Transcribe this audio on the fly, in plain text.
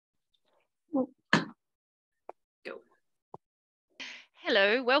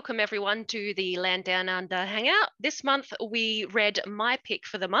Hello, welcome everyone to the Land Down Under Hangout. This month we read my pick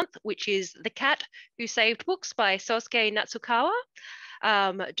for the month, which is The Cat Who Saved Books by Sosuke Natsukawa.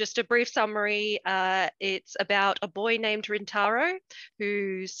 Just a brief summary, it's about a boy named Rintaro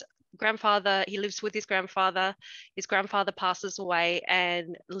whose grandfather, he lives with his grandfather passes away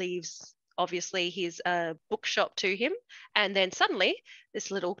and leaves obviously his bookshop to him, and then suddenly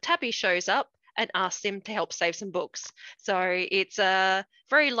this little tabby shows up and asks him to help save some books. So it's a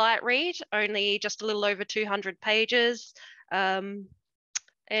very light read, only just a little over 200 pages. And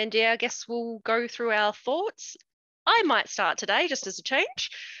yeah, I guess we'll go through our thoughts. I might start today just as a change.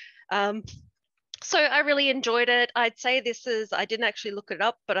 So I really enjoyed it. I'd say I didn't actually look it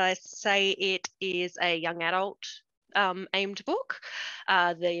up, but I say it is a young adult aimed book.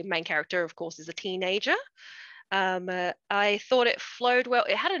 The main character, of course, is a teenager. I thought it flowed well.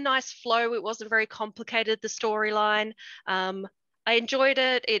 It had a nice flow. It wasn't very complicated, the storyline. I enjoyed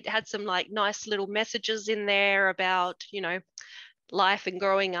it. It had some like nice little messages in there about, life and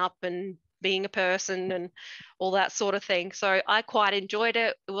growing up and being a person and all that sort of thing. So I quite enjoyed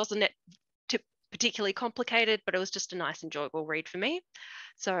it. It wasn't particularly complicated, but it was just a nice, enjoyable read for me.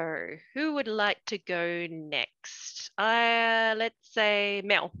 So who would like to go next? Let's say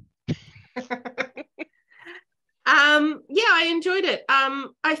Mel. Yeah, I enjoyed it.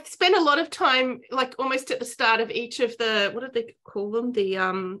 I spent a lot of time, like almost at the start of each of the, what did they call them? The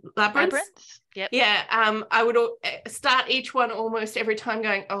labyrinths. Yep. Yeah. I would start each one almost every time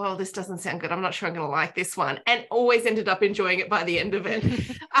going, oh, this doesn't sound good. I'm not sure I'm going to like this one, and always ended up enjoying it by the end of it.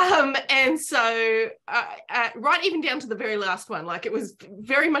 And so right even down to the very last one, like it was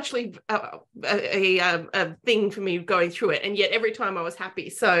very much a thing for me going through it, and yet every time I was happy.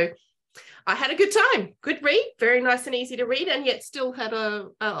 So I had a good time. Good read, very nice and easy to read, and yet still had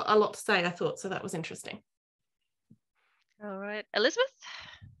a lot to say, I thought. So that was interesting. All right. Elizabeth?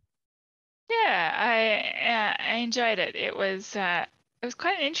 Yeah, I enjoyed it. It was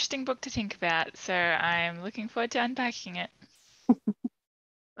quite an interesting book to think about, so I'm looking forward to unpacking it.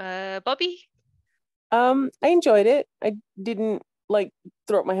 Bobby? I enjoyed it. I didn't like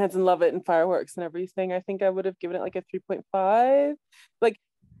throw up my hands and love it and fireworks and everything. I think I would have given it like a 3.5. Like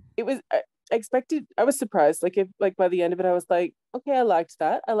it was, I expected, I was surprised. Like if by the end of it, I was like, okay, I liked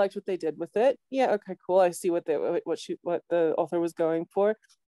that. I liked what they did with it. Yeah, okay, cool. I see what the author was going for.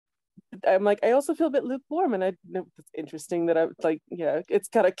 I'm like, I also feel a bit lukewarm, and I know it's interesting that I like, yeah, it's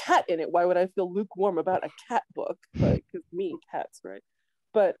got a cat in it. Why would I feel lukewarm about a cat book? Like, because me, cats, right?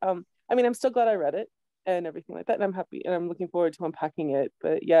 But I mean, I'm still glad I read it and everything like that, and I'm happy, and I'm looking forward to unpacking it.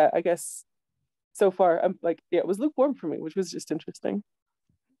 But yeah, I guess so far, I'm like, yeah, it was lukewarm for me, which was just interesting.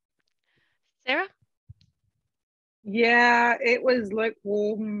 Sarah? Yeah, it was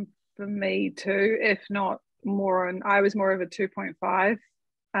lukewarm for me too, if not more. And I was more of a 2.5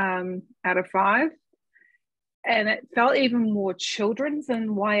 out of 5. And it felt even more children's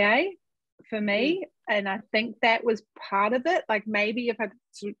than YA for me. And I think that was part of it. Like maybe if I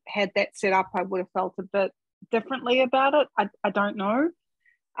had that set up, I would have felt a bit differently about it. I don't know.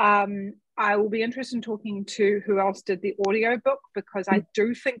 I will be interested in talking to who else did the audiobook, because I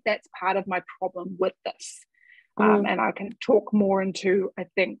do think that's part of my problem with this. And I can talk more into, I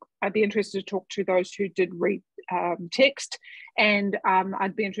think I'd be interested to talk to those who did read text, and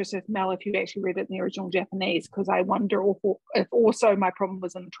I'd be interested, Mel, if you actually read it in the original Japanese, because I wonder if also my problem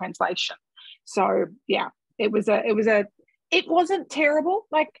was in the translation. So yeah, it wasn't terrible.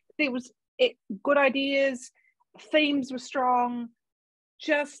 Like there was good ideas, themes were strong.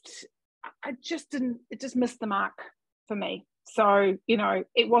 It just missed the mark for me. So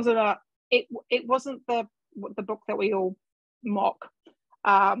it wasn't the book that we all mock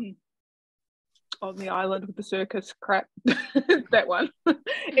on the island with the circus crap. That one.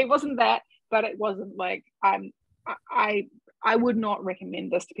 It wasn't that, but it wasn't like I would not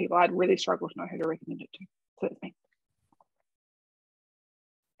recommend this to people. I'd really struggle to know who to recommend it to. So that's me.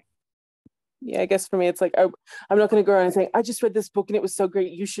 Yeah, I guess for me, it's like I'm not going to go around and say, I just read this book and it was so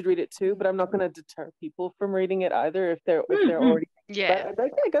great, you should read it too. But I'm not going to deter people from reading it either if they're already. Yeah. But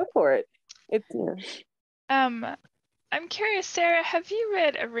like, yeah, go for it. It's I'm curious, Sarah, have you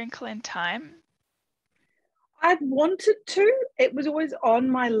read A Wrinkle in Time? I'd wanted to. It was always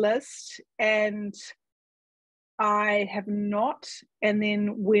on my list, and I have not. And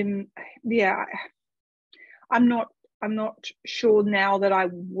then I'm not sure now that I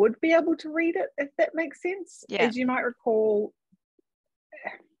would be able to read it, if that makes sense. Yeah. As you might recall,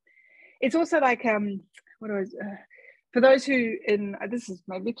 it's also like for those who, this is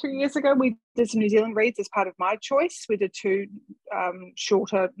maybe 2 years ago, we did some New Zealand reads as part of my choice. We did 2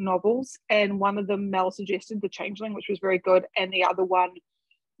 shorter novels, and one of them Mel suggested, The Changeling, which was very good, and the other one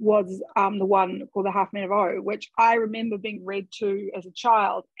was the one called The Half Men of O, which I remember being read to as a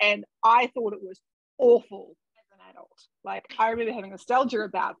child, and I thought it was awful as an adult. Like, I remember having nostalgia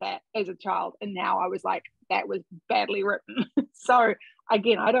about that as a child, and now I was like, that was badly written. So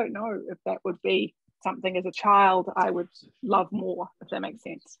again, I don't know if that would be something as a child I would love more, if that makes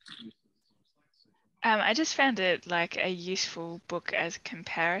sense. I just found it like a useful book as a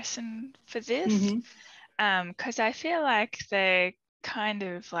comparison for this, because I feel like they kind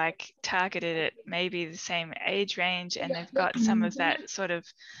of like targeted it maybe the same age range, and they've got some of that sort of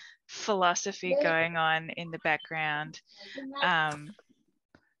philosophy going on in the background.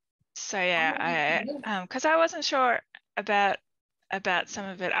 So yeah, because I wasn't sure about some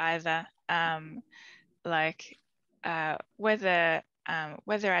of it either, like whether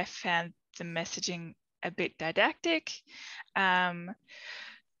I found the messaging a bit didactic,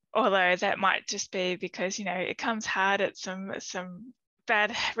 although that might just be because, you know, it comes hard at some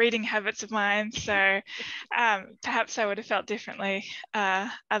bad reading habits of mine, so perhaps I would have felt differently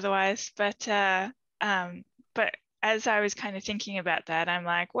otherwise. But as I was kind of thinking about that, I'm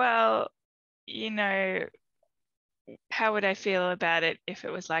like, well, you know, how would I feel about it if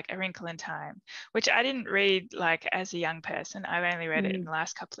it was like A Wrinkle in Time, which I didn't read like as a young person. I've only read it in the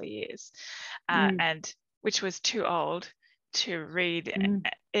last couple of years, and which was too old to read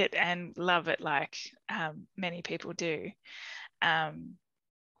it and love it like many people do.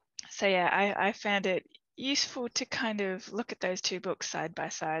 So yeah, I found it useful to kind of look at those 2 books side by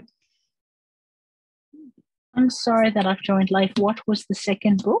side. I'm sorry that I've joined late. What was the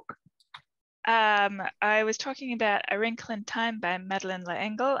second book? I was talking about A Wrinkle in Time by Madeleine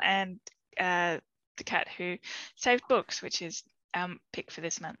L'Engle, and The Cat Who Saved Books, which is our pick for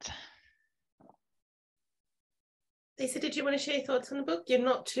this month. Lisa, did you want to share your thoughts on the book? You're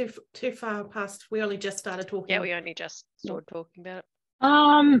not too far past. We only just started talking. Yeah, we only just started talking about it.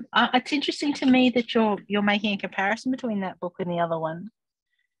 It's interesting to me that you're making a comparison between that book and the other one,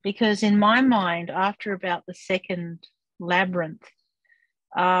 because in my mind, after about the second Labyrinth,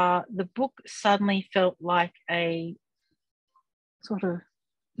 the book suddenly felt like a sort of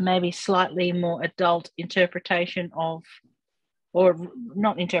maybe slightly more adult interpretation of, or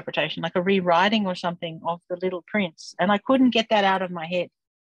not interpretation, like a rewriting or something of The Little Prince, and I couldn't get that out of my head.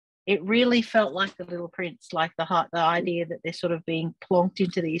 It really felt like The Little Prince, like the idea that they're sort of being plonked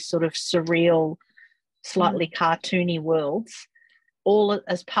into these sort of surreal, slightly cartoony worlds, all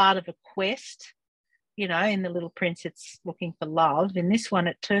as part of a quest. You know, in The Little Prince, it's looking for love. In this one,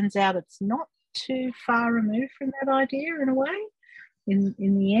 it turns out it's not too far removed from that idea in a way. In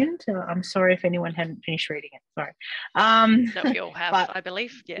the end, I'm sorry if anyone hadn't finished reading it. Sorry. No, we all have, but, I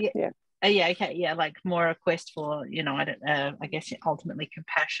believe. Yeah. Okay. Yeah, like more a quest for, you know, I guess ultimately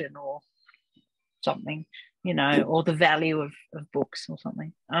compassion or something, you know, or the value of books or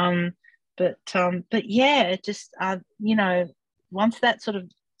something. But yeah, it just you know, once that sort of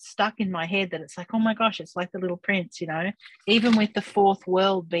stuck in my head, that it's like, oh my gosh, it's like The Little Prince, you know, even with the fourth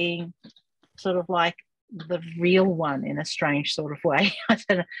world being sort of like the real one in a strange sort of way. I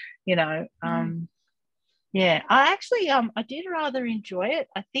don't know, you know. Yeah, I actually I did rather enjoy it,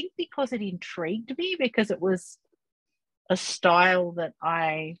 I think, because it intrigued me, because it was a style that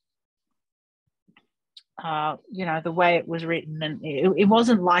I you know, the way it was written, and it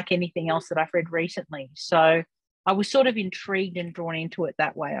wasn't like anything else that I've read recently, so I was sort of intrigued and drawn into it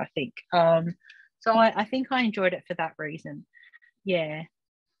that way, I think. So I think I enjoyed it for that reason. Yeah.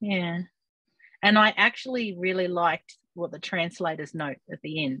 And I actually really liked what the translator's note at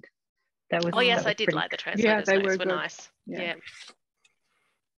the end. That was, yes, I did like the translators. they notes were nice. Yeah.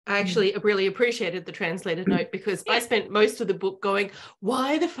 I actually really appreciated the translated note, because I spent most of the book going,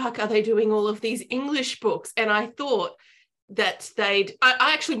 why the fuck are they doing all of these English books? And I thought that I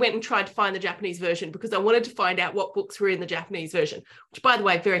actually went and tried to find the Japanese version, because I wanted to find out what books were in the Japanese version, which, by the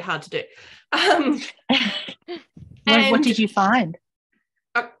way, very hard to do. What did you find?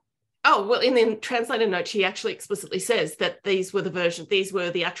 In the translator note, she actually explicitly says that these were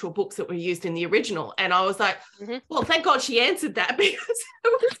the actual books that were used in the original. And I was like, well, thank God she answered that, because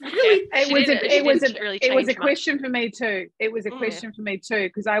it was really... It was a question for me too. It was a question for me too,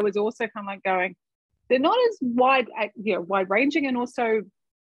 because I was also kind of like going, they're not as wide-ranging, and also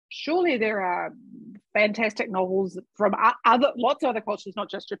surely there are fantastic novels from lots of other cultures,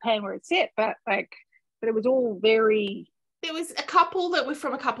 not just Japan where it's set, but it was all very... There was a couple that were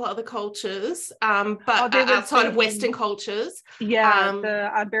from a couple of other cultures, but outside of Western cultures. Yeah,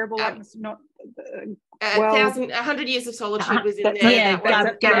 the Unbearable 100 Years of Solitude was in that's- there. Yeah, that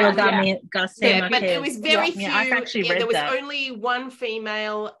one. Gabriel yeah. Garcia Yeah, but there Marquez. was very few. Yeah, I've actually read there was that. only one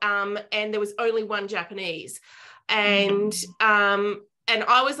female, and there was only one Japanese, and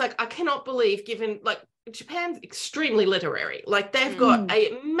I was like, I cannot believe, given like Japan's extremely literary, like they've got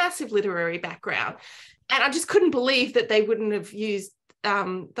a massive literary background, and I just couldn't believe that they wouldn't have used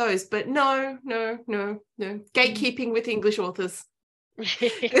those. But no, gatekeeping with English authors.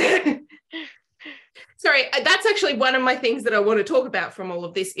 Sorry, that's actually one of my things that I want to talk about from all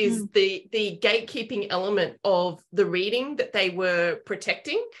of this is the gatekeeping element of the reading that they were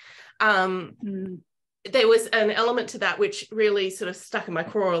protecting. There was an element to that which really sort of stuck in my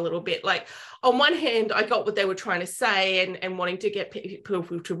craw a little bit. Like, on one hand, I got what they were trying to say and wanting to get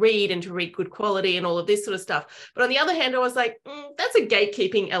people to read and to read good quality and all of this sort of stuff. But on the other hand, I was like, that's a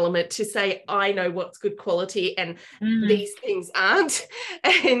gatekeeping element to say, I know what's good quality and these things aren't.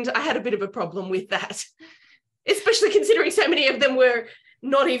 And I had a bit of a problem with that, especially considering so many of them were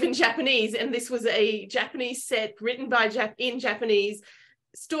not even Japanese. And this was a Japanese set written by in Japanese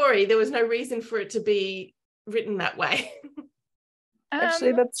story. There was no reason for it to be written that way.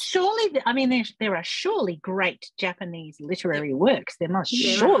 Actually, that's surely. I mean, there are surely great Japanese literary works. There must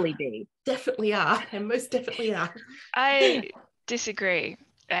surely be. Definitely are, and most definitely are. I disagree,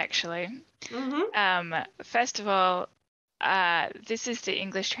 actually. First of all, this is the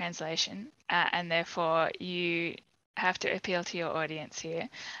English translation, and therefore you have to appeal to your audience here.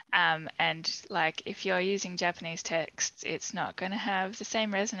 And like, if you're using Japanese texts, it's not going to have the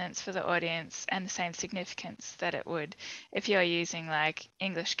same resonance for the audience and the same significance that it would if you're using like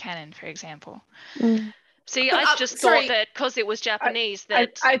English canon, for example. See, I just thought that because it was Japanese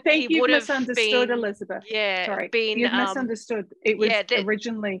that I think he you've would have misunderstood, been, Elizabeth. Yeah, Sorry, been you've misunderstood. It was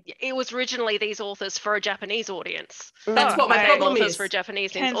originally. It was originally these authors for a Japanese audience. That's what my problem authors is. for a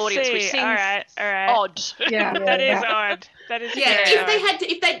Japanese Can audience, see. which seems all right. odd. Yeah, that is odd. That is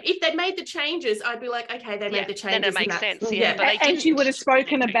if they made the changes, I'd be like, okay, they made the changes. Then it makes sense. Yeah, but they and she didn't. would have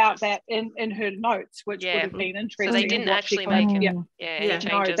spoken about that in her notes, which would have been interesting. So they didn't actually make any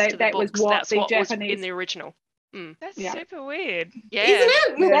changes to the books. That's what was in the original. That's super weird. Yeah, isn't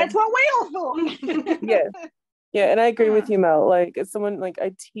it? Yeah. That's what we all thought. Yeah, and I agree with you, Mel. Like, as someone, like,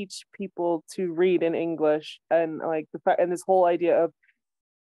 I teach people to read in English, and like the fact, and this whole idea of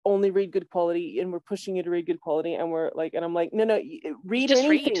only read good quality, and we're pushing you to read good quality, and we're like, and I'm like, no, read just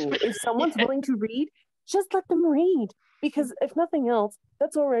anything. Read. If someone's willing to read, just let them read, because if nothing else,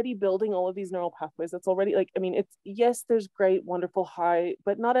 that's already building all of these neural pathways. That's already, like, I mean, it's, yes, there's great, wonderful, high,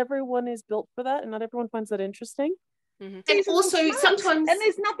 but not everyone is built for that, and not everyone finds that interesting. And also sometimes, and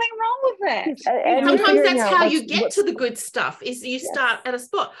there's nothing wrong with that. And sometimes that's how you get to the good stuff, is you start at a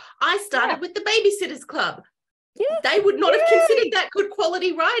spot. I started with the Babysitters Club. They would not have considered that good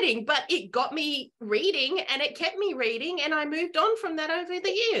quality writing, but it got me reading and it kept me reading, and I moved on from that over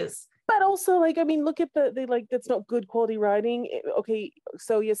the years. But also, like, I mean, look at the like, that's not good quality writing. Okay,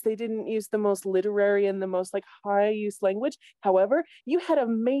 so yes, they didn't use the most literary and the most like high use language. However, you had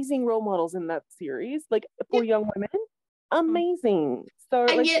amazing role models in that series, like for young women. Amazing. So,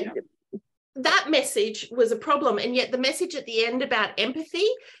 and like, yet that message was a problem, and yet the message at the end about empathy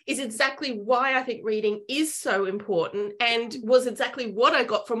is exactly why I think reading is so important, and was exactly what I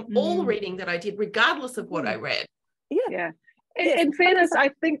got from all reading that I did, regardless of what I read. In fairness, I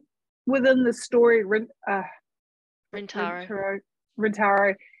think within the story,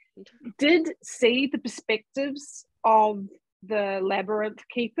 Rintaro did see the perspectives of the labyrinth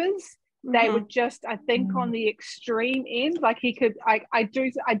keepers. They were just, I think, on the extreme end. Like, he could, I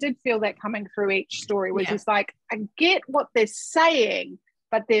did feel that coming through each story, which is like, I get what they're saying,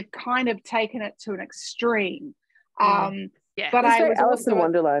 but they've kind of taken it to an extreme. But I was Alice in also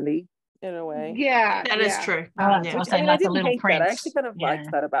Wonderland-y in a way. That is true. I didn't hate that. I actually kind of liked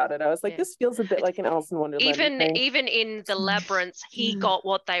that about it. I was like, this feels a bit like an Alice in Wonderland thing. Even in the labyrinths, he got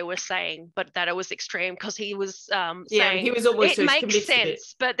what they were saying, but that it was extreme, because he was saying he was almost it makes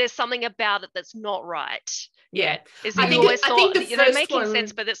sense, but there's something about it that's not right. I think the they're first making one,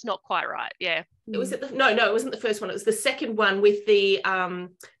 sense, but it's not quite right. Yeah. It was it wasn't the first one. It was the second one with the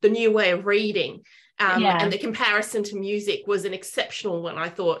new way of reading. And the comparison to music was an exceptional one, I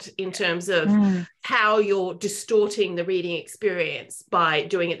thought, in terms of how you're distorting the reading experience by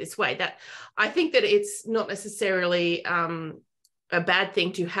doing it this way. That I think that it's not necessarily a bad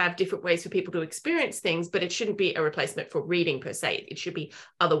thing to have different ways for people to experience things, but it shouldn't be a replacement for reading per se. It should be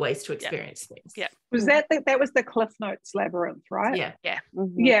other ways to experience things. Yeah. Was that was the Cliff Notes labyrinth, right? Yeah. Yeah.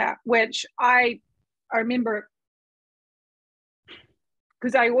 Yeah, which I remember,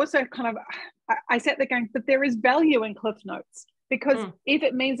 because I also kind of, I sat there going, but there is value in Cliff Notes, because if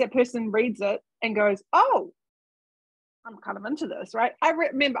it means that person reads it and goes, oh, I'm kind of into this, right?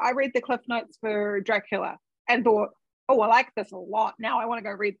 Remember I read the Cliff Notes for Dracula and thought, oh, I like this a lot. Now I want to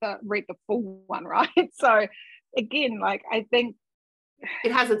go read the full one, right? So again, like, I think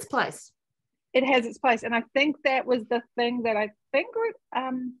it has its place. It has its place, and I think that was the thing that I think.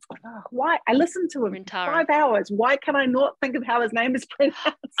 Why I listened to him Rintaro. 5 hours. Why can I not think of how his name is pronounced?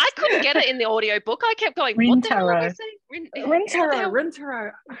 I couldn't get it in the audiobook. I kept going, what the hell are they saying?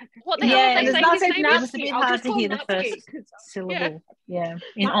 Rintaro. What the hell are they and saying his his name name It is? was a bit I'll hard just to call hear the Natsuki, first syllable.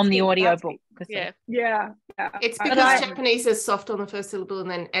 On the Natsuki, audiobook. Yeah. It's because Japanese is soft on the first syllable,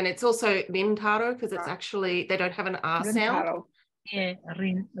 and it's also Rintaro because it's actually, they don't have an R sound. Rintaro. Yeah,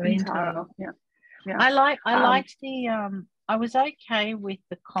 Rintaro. Yeah. I liked the I was okay with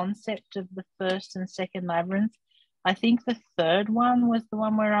the concept of the first and second labyrinth. I think the third one was the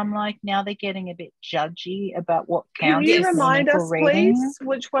one where I'm like, now they're getting a bit judgy about what counts. Can you as remind meaningful us, reading. please,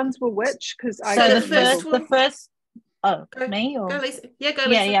 which ones were which? Because So the first. Oh, me or go, Lisa. Yeah, go,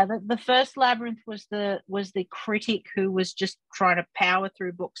 yeah, Lisa. yeah. The first labyrinth was the critic who was just trying to power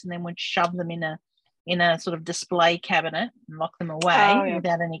through books and then would shove them in a sort of display cabinet and lock them away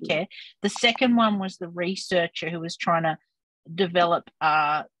without any care. The second one was the researcher who was trying to develop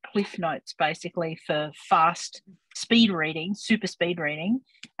cliff notes basically for fast speed reading, super speed reading.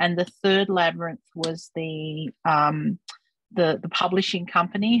 And the third labyrinth was the publishing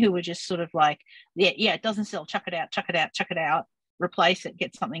company who were just sort of like, it doesn't sell, chuck it out, replace it,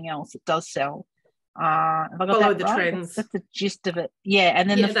 get something else, it does sell. Have I got Follow that the right? trends. That's the gist of it. Yeah, and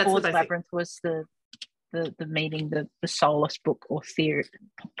then the fourth the labyrinth was the meeting, the soulless book or theory,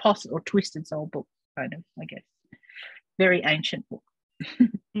 or twisted soul book, kind of, I guess. Very ancient book.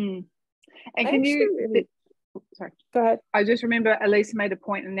 And can you sorry, go ahead. I just remember Elisa made a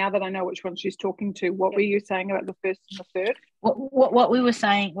point, and now that I know which one she's talking to, what were you saying about the first and the third? What we were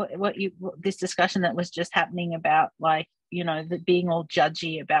saying, this discussion that was just happening about, like, the being all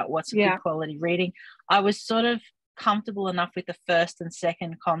judgy about what's good quality reading. I was sort of comfortable enough with the first and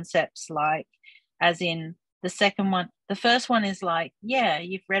second concepts, like, as in the second one, the first one is like, yeah,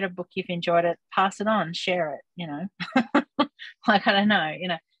 you've read a book, you've enjoyed it, pass it on, share it, like, I don't know,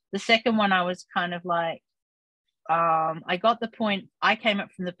 the second one I was kind of like, I got the point. I came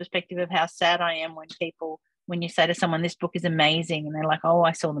up from the perspective of how sad I am when you say to someone, this book is amazing, and they're like, oh,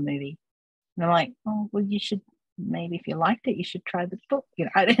 I saw the movie, and they're like, oh, well, you should, maybe if you liked it, you should try the book,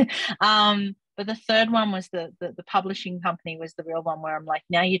 But the third one was the publishing company was the real one where I'm like,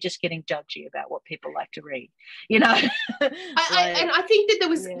 now you're just getting judgy about what people like to read, and I think that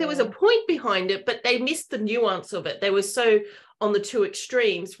there was a point behind it, but they missed the nuance of it. They were so on the two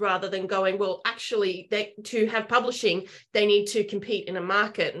extremes, rather than going, well, actually, to have publishing, they need to compete in a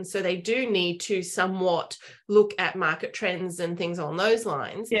market, and so they do need to somewhat look at market trends and things on those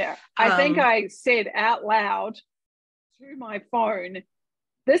lines. Yeah, I think I said out loud to my phone,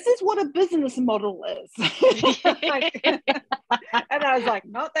 this is what a business model is. And I was like,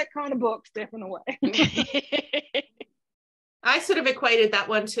 not that kind of book, step away. I sort of equated that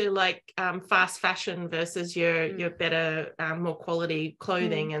one to like fast fashion versus your better, more quality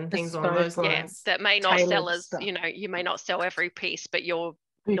clothing and things along those lines. That may not sell as, you may not sell every piece, but you're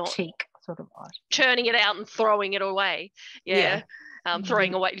boutique sort of art, churning it out and throwing it away.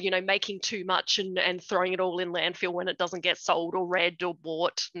 Throwing away, making too much and throwing it all in landfill when it doesn't get sold or read or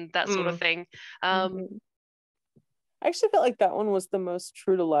bought and that sort of thing. I actually felt like that one was the most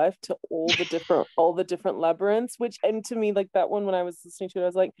true to life to all the different labyrinths, and to me, like, that one, when I was listening to it, I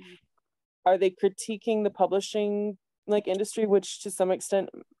was like, are they critiquing the publishing industry, which to some extent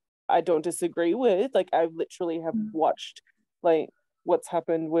I don't disagree with. Like, I literally have watched what's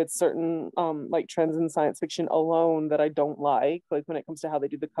happened with certain trends in science fiction alone that I don't like when it comes to how they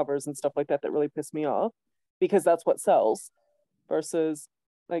do the covers and stuff like that really piss me off, because that's what sells. Versus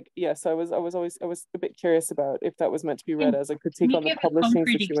so I was a bit curious about if that was meant to be read as a critique on the publishing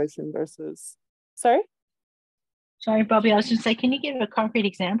situation versus Sorry, Bobby, I was just saying, can you give a concrete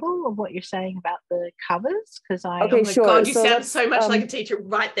example of what you're saying about the covers? Because sure. God, you sound so much like a teacher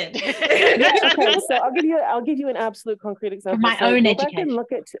right then. Okay, so I'll give you an absolute concrete example. For my own education. Go back and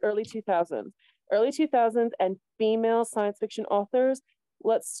look at early 2000s and female science fiction authors.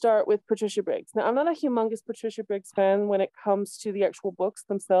 Let's start with Patricia Briggs. Now, I'm not a humongous Patricia Briggs fan when it comes to the actual books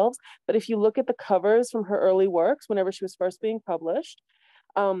themselves, but if you look at the covers from her early works, whenever she was first being published,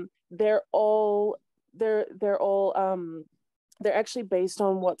 they're actually based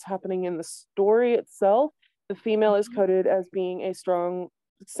on what's happening in the story itself. The female is coded as being a strong,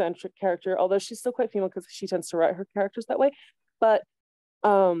 eccentric character, although she's still quite female because she tends to write her characters that way. But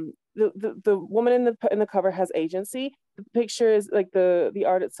the woman in the cover has agency. The picture is like the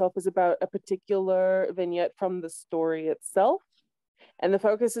art itself is about a particular vignette from the story itself, and the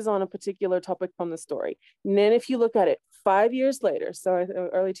focus is on a particular topic from the story. And then if you look at it 5 years later, so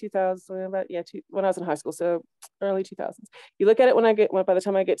early 2000s, when I was in high school, so early 2000s. You look at it by the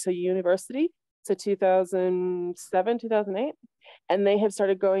time I get to university, so 2007, 2008, and they have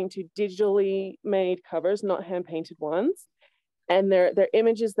started going to digitally made covers, not hand painted ones. And they're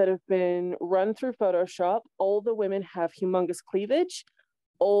images that have been run through Photoshop. All the women have humongous cleavage.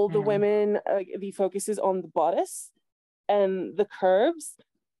 All the women, the focus is on the bodice and the curves,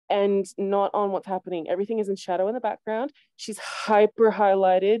 and not on what's happening. Everything is in shadow in the background. She's hyper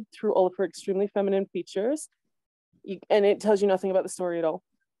highlighted through all of her extremely feminine features. And it tells you nothing about the story at all.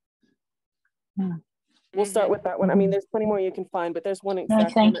 We'll start with that one. I mean, there's plenty more you can find, but there's one exactly.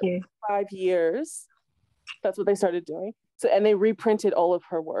 No, thank you. 5 years. That's what they started doing. So, and they reprinted all of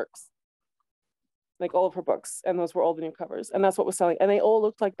her works, like all of her books, and those were all the new covers, and that's what was selling, and they all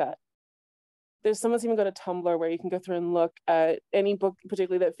looked like that. Someone's even got a Tumblr where you can go through and look at any book,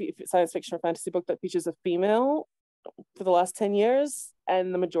 particularly that science fiction or fantasy book that features a female for the last 10 years,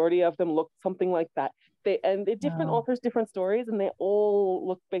 and the majority of them look something like that. They're different authors, different stories, and they all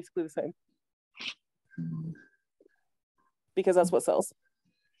look basically the same. Because that's what sells.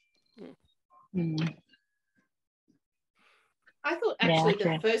 I thought actually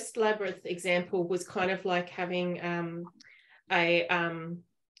the first Labyrinth example was kind of like having a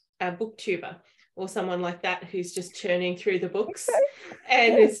booktuber or someone like that who's just churning through the books,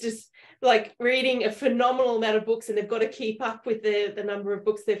 and it's just like reading a phenomenal amount of books, and they've got to keep up with the number of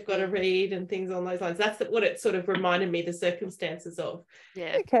books they've got to read and things on those lines. That's what it sort of reminded me, the circumstances of.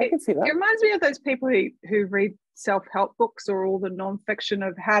 Yeah. Okay, I can see that. It reminds me of those people who read self-help books or all the non-fiction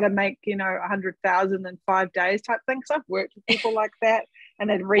of how to make 100,000 in 5 days type things. I've worked with people like that, and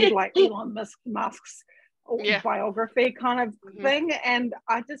they'd read like Elon Musk's biography kind of thing, and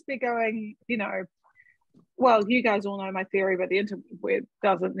I'd just be going, well, you guys all know my theory, but the interweb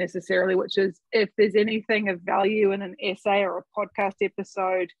doesn't necessarily, which is if there's anything of value in an essay or a podcast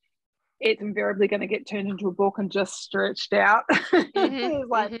episode, it's invariably going to get turned into a book and just stretched out.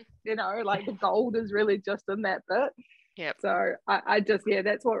 Like the gold is really just in that bit. Yep. So I just,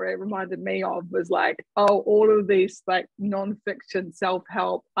 that's what it reminded me of, was like, all of these like non-fiction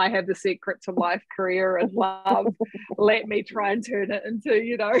self-help, I have the secret to life, career and love, let me try and turn it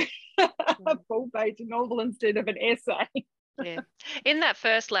into a full-page novel instead of an essay. Yeah. In that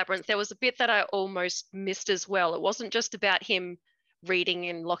first Labyrinth, there was a bit that I almost missed as well. It wasn't just about him reading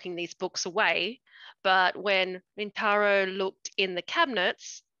and locking these books away, but when Rintaro looked in the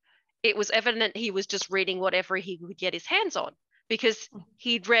cabinets, it was evident he was just reading whatever he could get his hands on, because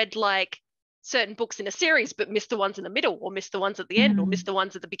he'd read like certain books in a series but missed the ones in the middle, or missed the ones at the end, or missed the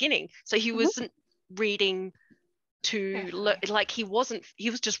ones at the beginning. So he wasn't reading he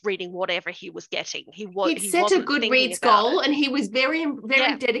was just reading whatever he was getting. He'd set a Goodreads goal, and he was very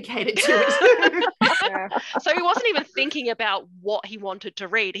dedicated to it. So he wasn't even thinking about what he wanted to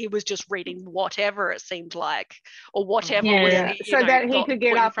read. He was just reading whatever it seemed like, or whatever was so that he could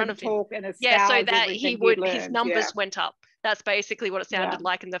get up and talk and espouse so that he would his numbers yeah. went up. That's basically what it sounded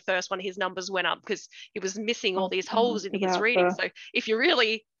like in the first one. His numbers went up because he was missing all these holes in his reading. So if you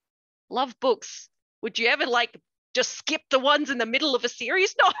really love books, would you ever just skip the ones in the middle of a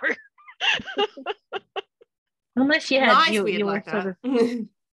series? No. Unless you had nice, you were like sort that. of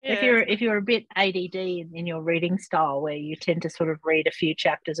if you're a bit ADD in your reading style, where you tend to sort of read a few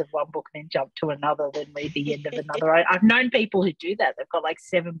chapters of one book and then jump to another, then read the end of another. I've known people who do that. They've got like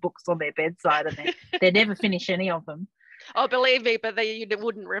 7 books on their bedside and they never finish any of them. Oh, believe me, but they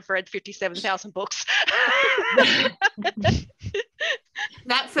wouldn't have read 57,000 books.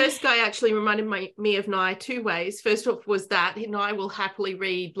 That first guy actually reminded me of Nye 2 ways. First off was that Nye will happily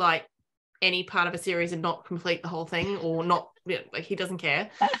read like any part of a series and not complete the whole thing, or not, he doesn't care.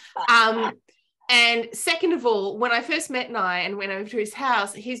 And second of all, when I first met Nye and went over to his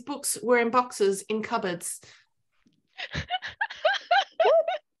house, his books were in boxes in cupboards.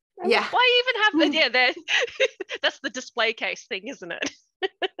 Yeah. Why even have that's the display case thing, isn't it?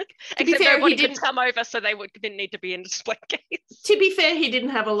 To be Except fair, nobody he could come over, so didn't need to be in display case. To be fair, he didn't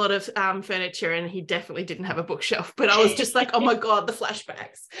have a lot of furniture, and he definitely didn't have a bookshelf. But I was just like, oh my god, the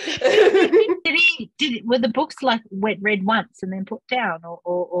flashbacks. Were the books like read once and then put down,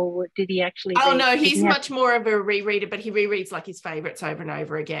 or did he actually? Oh no, he's much more of a rereader, but he rereads like his favorites over and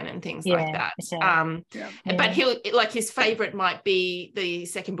over again and things like that. Okay. But he'll like his favorite might be the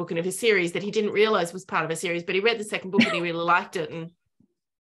second book in of his series that he didn't realize was part of a series, but he read the second book and he really liked it and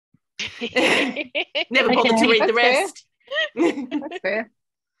never bothered to read the rest. That's fair.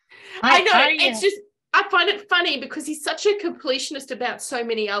 I know. It's just, I find it funny because he's such a completionist about so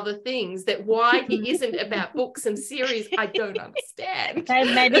many other things that why he isn't about books and series, I don't understand.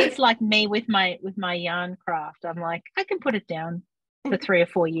 Maybe it's like me with my yarn craft. I'm like, I can put it down for 3 or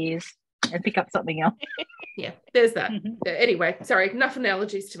 4 years and pick up something else. Yeah, there's that. Anyway, sorry, enough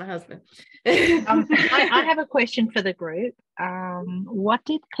analogies to my husband. I have a question for the group. What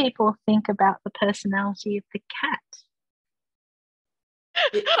did people think about the personality of the cat?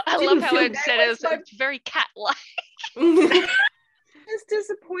 I love how it said it was very cat-like. It's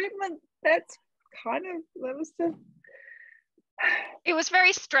disappointment. That was the. It was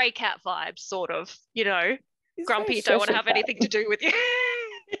very stray cat vibes, sort of, you know. He's Grumpy, very don't want to have social anything to do with you.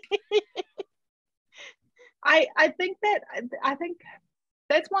 I think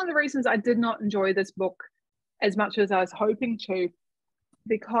that's one of the reasons I did not enjoy this book as much as I was hoping to,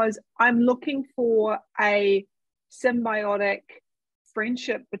 because I'm looking for a symbiotic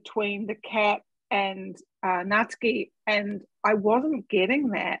friendship between the cat and Natsuki, and I wasn't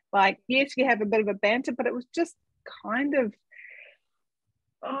getting that. Like, yes, you have a bit of a banter, but it was just kind of,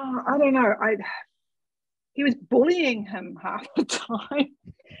 I don't know. He was bullying him half the time,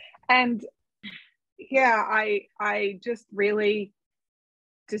 and yeah, I just really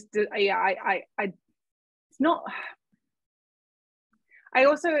just did. Yeah, it's not. I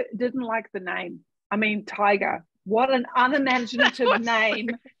also didn't like the name. I mean, Tiger. What an unimaginative name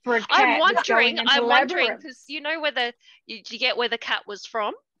for a cat. I'm wondering labyrinth. because you know whether you get where the cat was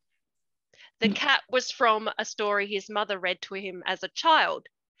from. The cat was from a story his mother read to him as a child,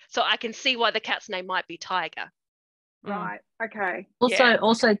 so I can see why the cat's name might be Tiger. Right. Okay.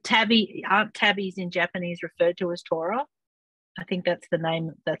 Also, Tabby, Aunt Tabby's in Japanese referred to as Tora. I think that's the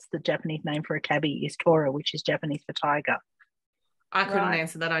name. That's the Japanese name for a tabby is Tora, which is Japanese for tiger. I couldn't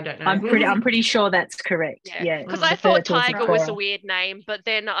answer that. I don't know. I'm pretty sure that's correct. Yeah, because I thought Tiger was a weird name, but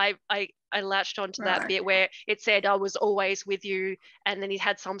then I latched onto that bit where it said I was always with you, and then he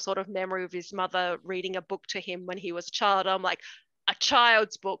had some sort of memory of his mother reading a book to him when he was a child. I'm like, a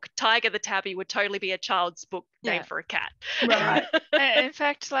child's book. Tiger the tabby would totally be a child's book name for a cat. Right. In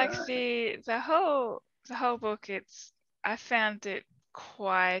fact, like the whole book, I found it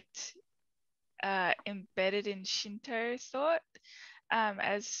quite embedded in Shinto thought,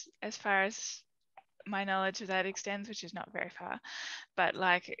 as far as my knowledge of that extends, which is not very far, but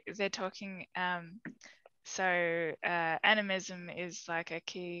like they're talking, so animism is like a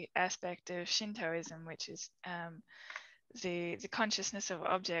key aspect of Shintoism, which is the consciousness of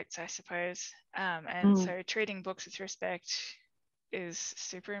objects, I suppose, and so treating books with respect is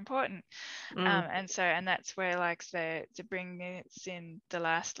super important, and that's where like the bringing in the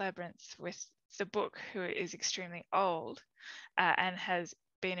last labyrinth with the book, who is extremely old and has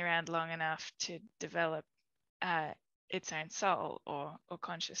been around long enough to develop its own soul or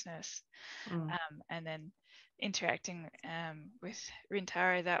consciousness, and then interacting with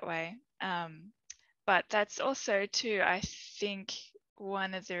Rintaro that way. But that's also too, I think,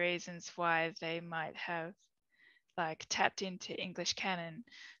 one of the reasons why they might have like tapped into English canon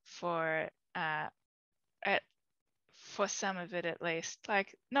for some of it at least.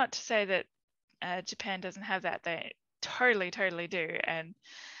 Like, not to say that Japan doesn't have that, they totally do, and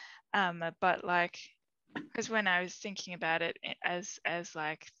but like, because when I was thinking about it as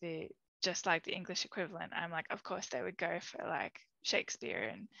like the English equivalent, I'm like, of course they would go for like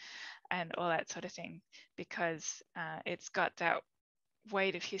Shakespeare and all that sort of thing, because it's got that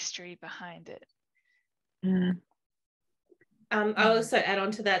weight of history behind it. I'll also add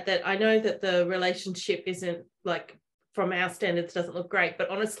on to that I know that the relationship isn't, like, from our standards, doesn't look great, but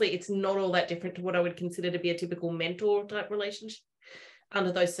honestly, it's not all that different to what I would consider to be a typical mentor type relationship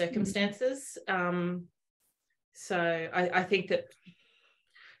under those circumstances. So I think that,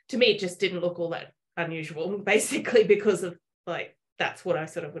 to me, it just didn't look all that unusual, basically, because of, like, that's what I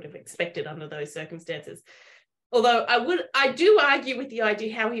sort of would have expected under those circumstances. Although I do argue with the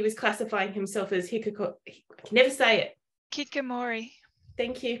idea how he was classifying himself as I can never say it. Kikamori.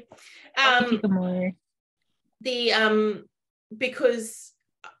 Thank you. Kikamori. Because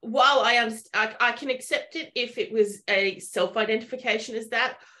while I can accept it if it was a self-identification as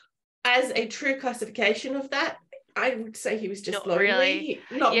that, as a true classification of that, I would say he was just lonely,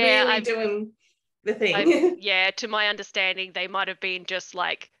 not really doing the thing. To my understanding, they might have been just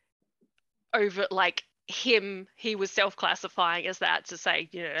like over, like, he was self-classifying as that to say,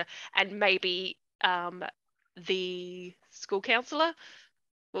 you know, and maybe the school counselor,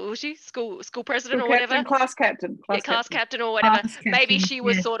 what was she, school president, or whatever, class captain or whatever, maybe she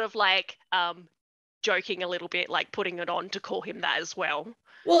was captain, sort of like joking a little bit, like putting it on to call him that as well.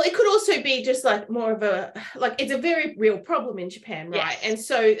 Well, it could also be just like more of a, like, it's a very real problem in Japan, right? Yes. And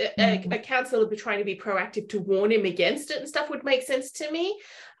so a counselor would be trying to be proactive to warn him against it and stuff would make sense to me.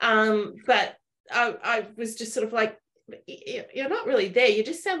 But I was just sort of like, you're not really there. You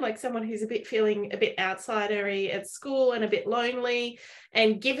just sound like someone who's feeling a bit outsidery at school and a bit lonely.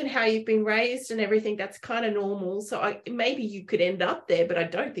 And given how you've been raised and everything, that's kind of normal. So maybe you could end up there, but I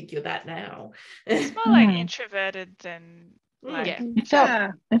don't think you're that now. It's more like introverted than like.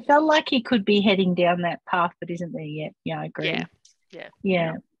 Yeah. It felt like he could be heading down that path, but isn't there yet. Yeah, I agree.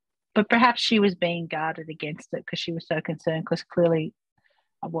 Yeah. But perhaps she was being guarded against it because she was so concerned, because clearly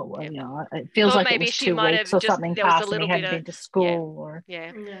it feels like maybe it was she 2 might weeks have or something there was past a little and he bit hadn't been of to school.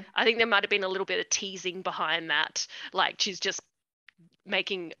 I think there might have been a little bit of teasing behind that, like she's just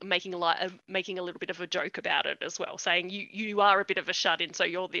making a little bit of a joke about it as well, saying you are a bit of a shut-in, so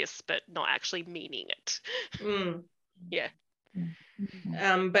you're this, but not actually meaning it.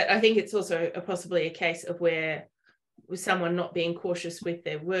 But I think it's also possibly a case of where with someone not being cautious with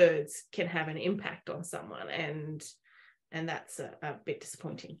their words can have an impact on someone, and that's a bit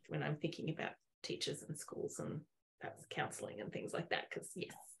disappointing when I'm thinking about teachers and schools and perhaps counselling and things like that, because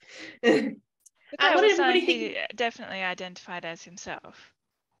yes. But that was something he definitely identified as himself.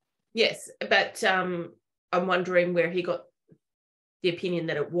 Yes, but I'm wondering where he got the opinion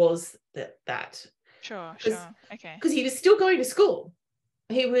that it was that. Sure, okay. Because he was still going to school.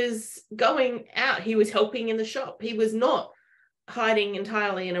 He was going out. He was helping in the shop. He was not hiding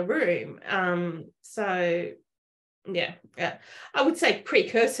entirely in a room. So, yeah, I would say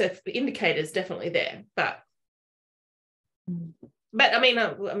precursor indicators definitely there. But I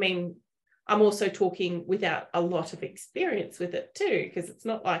mean, I'm also talking without a lot of experience with it too, because it's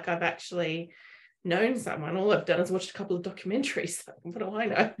not like I've actually known someone. All I've done is watched a couple of documentaries. So what do I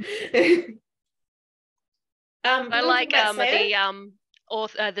know? I like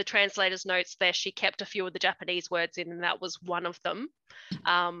the translator's notes there. She kept a few of the Japanese words in, and that was one of them.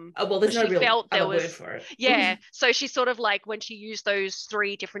 There's no real other word for it. Yeah, so she sort of like, when she used those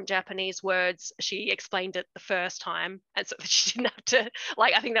 3 different Japanese words, she explained it the first time, and so that she didn't have to,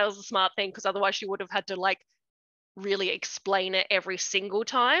 like, I think that was a smart thing, because otherwise she would have had to like really explain it every single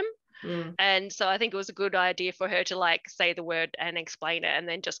time. And so I think it was a good idea for her to like say the word and explain it, and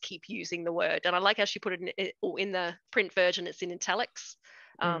then just keep using the word. And I like how she put it in the print version, it's in italics.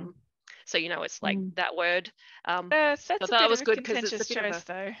 So it's like that word. That's a bit was of a good contentious choice,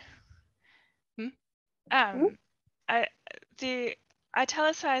 though. The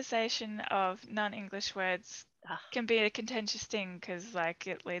italicization of non-English words can be a contentious thing, because like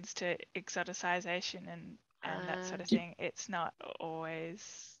it leads to exoticization and that sort of thing. It's not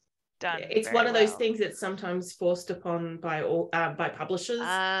always done. It's one of those things that's sometimes forced upon by publishers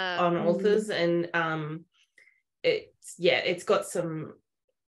on authors, and it's got some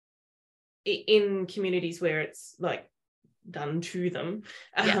in communities where it's like done to them.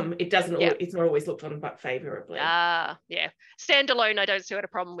 It doesn't. It's not always looked on but favorably. Standalone, I don't see what a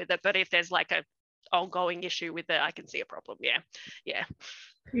problem with it, but if there's like a ongoing issue with it, I can see a problem.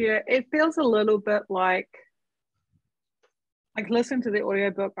 It feels a little bit like listening to the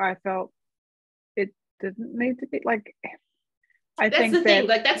audiobook, I felt it didn't need to be like. That's the thing.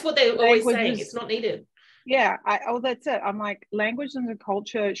 Like, that's what they're always saying. It's not needed. Yeah. That's it. I'm like, language and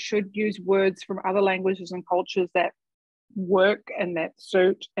culture should use words from other languages and cultures that work and that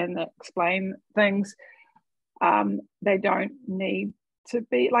suit and that explain things. They don't need to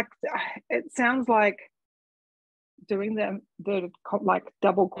be like. It sounds like doing the like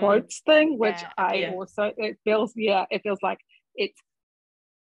double quotes thing, which also it feels like it's.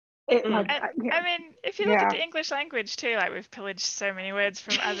 I mean, if you look at the English language too, like we've pillaged so many words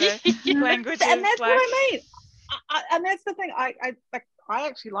from other languages, and that's what I mean. And that's the thing. I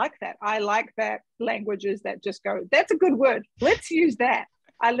actually like that. I like that languages that just go, that's a good word, let's use that.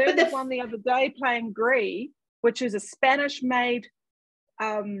 I learned one the other day playing Gree, which is a Spanish-made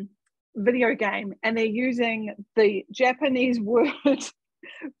video game, and they're using the Japanese word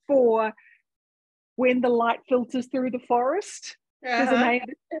for when the light filters through the forest.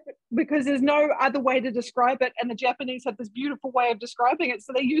 Because there's no other way to describe it, and the Japanese have this beautiful way of describing it,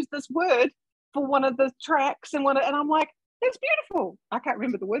 so they use this word for one of the tracks, and I'm like, that's beautiful. I can't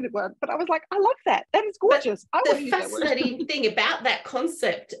remember the word, but I was like, I love that. That is gorgeous. The fascinating thing about that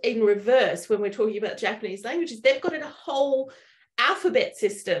concept in reverse, when we're talking about Japanese languages, they've got a whole alphabet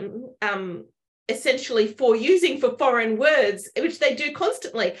system essentially for using for foreign words, which they do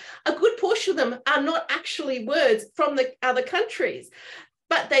constantly. A good portion of them are not actually words from the other countries,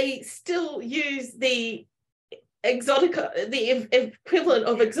 but they still use the the equivalent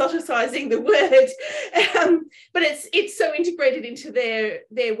of exoticizing the word, but it's so integrated into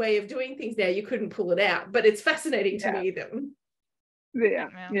their way of doing things now, you couldn't pull it out. But it's fascinating to me them.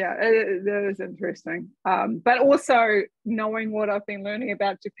 That is interesting. But also knowing what I've been learning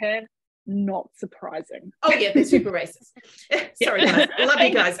about Japan, not surprising. Oh yeah, they're super racist. Sorry guys, I love you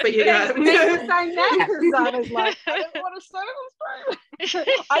guys, but you know. Thanks for saying that, because I was like, I don't want to say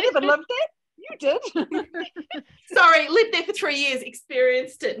this. I never lived there. You did. Sorry, lived there for 3 years,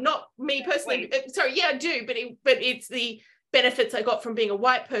 experienced it. Not me personally. Sorry, yeah, I do, but it's the benefits I got from being a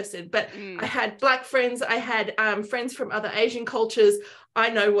white person. But I had Black friends. I had friends from other Asian cultures. I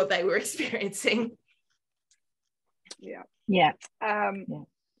know what they were experiencing. Yeah.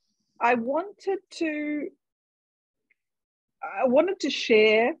 I wanted to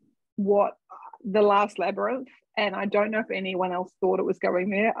share what the last labyrinth, and I don't know if anyone else thought it was going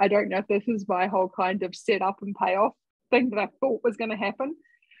there. I don't know if this is my whole kind of set up and payoff thing that I thought was going to happen.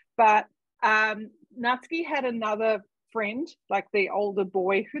 But Natsuki had another friend, like the older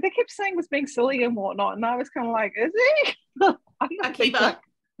boy, who they kept saying was being silly and whatnot. And I was kind of like, is he? Akiba.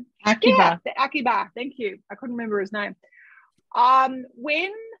 Yeah, Akiba. Thank you. I couldn't remember his name.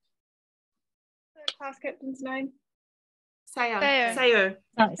 When the class captain's name? Sayo.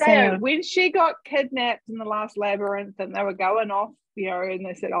 When she got kidnapped in the last labyrinth and they were going off, and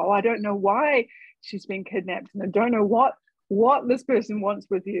they said, I don't know why she's been kidnapped, and I don't know what this person wants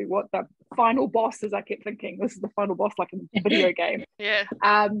with you, what the final boss is. I kept thinking this is the final boss, like in a video game. Yeah.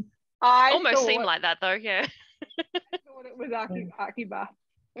 I almost seemed like that though. Yeah. I thought it was Akiba.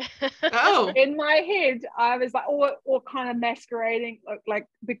 Oh. In my head, I was like, or kind of masquerading, like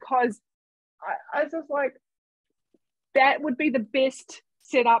because I was just like, that would be the best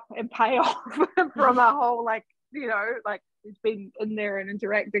setup and payoff from a whole, like it's been in there and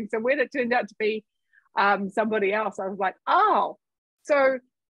interacting. So when it turned out to be somebody else, I was like, oh, so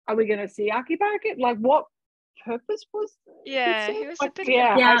are we going to see Akiba again? Like, what purpose was? He was a bit of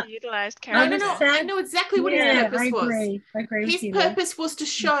Yeah. a utilized character. No. I know exactly what his purpose was. I agree his with you purpose was to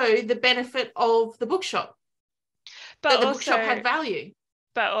show the benefit of the bookshop. But that the also, bookshop had value.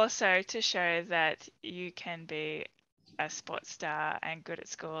 But also to show that you can be a sports star and good at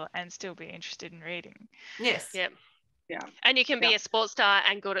school and still be interested in reading. Yes. Yep. Yeah. And you can be a sports star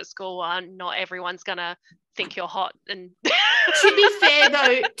and good at school, and not everyone's gonna think you're hot. And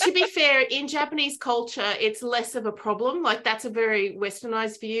to be fair, in Japanese culture, it's less of a problem. Like, that's a very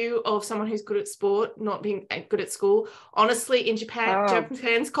westernized view of someone who's good at sport not being good at school. Honestly, in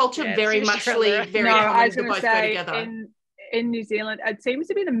Japan's culture, very much very common. I was to going to both go say together. In New Zealand, it seems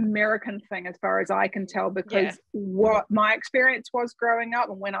to be an American thing as far as I can tell, because what my experience was growing up,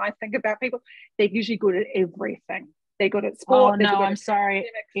 and when I think about people, they're usually good at everything. They're good at sport. Oh no, I'm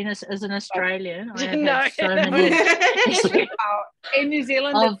sorry. As an Australian, I have had so many in New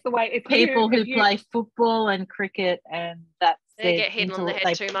Zealand, it's the way. If people who play football and cricket, and that's they get hit on the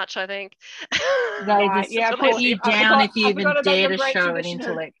head too much, I think. They just put you down if you even dare to show an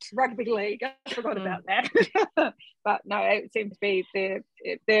intellect. Rugby league, I forgot about that. But no, it seems to be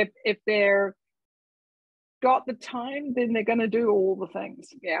if they're got the time, then they're going to do all the things.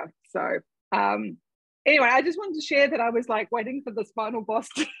 Yeah. So anyway, I just wanted to share that I was like waiting for this final boss,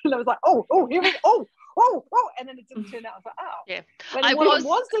 and I was like, here we go, and then it didn't turn out. I was like, yeah. But I was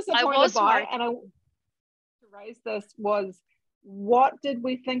disappointed by, and I to raise this was, what did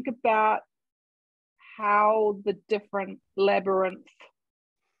we think about how the different labyrinth,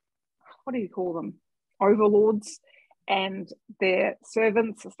 what do you call them, overlords and their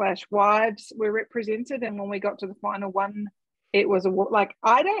servants / wives were represented? And when we got to the final one, it was like,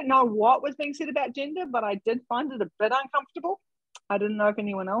 I don't know what was being said about gender, but I did find it a bit uncomfortable. I didn't know if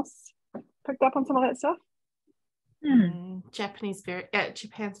anyone else picked up on some of that stuff. Japan's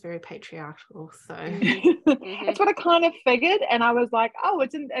very patriarchal, so that's what I kind of figured, and I was like,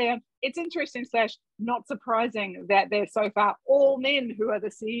 it's interesting / not surprising that they're so far all men who are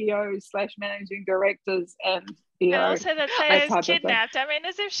the CEOs / managing directors, and also that Sayo's kidnapped. I mean,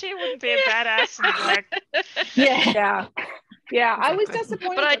 as if she wouldn't be a badass and like yeah. I was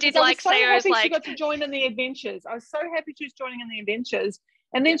disappointed, but I did like Sayo's she got to join in the adventures. I was so happy she was joining in the adventures.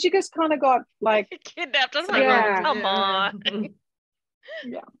 And then she just kind of got like kidnapped. I'm like, come on.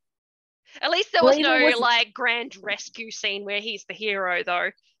 Yeah. At least there was no like grand rescue scene where he's the hero, though.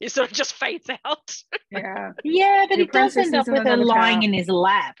 He sort of just fades out. Yeah, but he does end up with her lying in his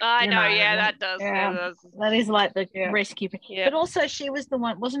lap. I know, that does. Yeah. That is like the rescue. Yeah. But also, she was the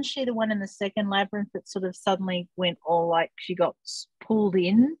one, wasn't she the one in the second labyrinth that sort of suddenly went all like she got pulled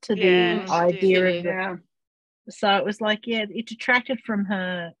in to the idea of So it was like, it detracted from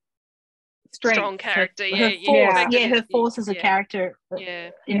her strong character. Her You force, expected her it- force as a yeah. character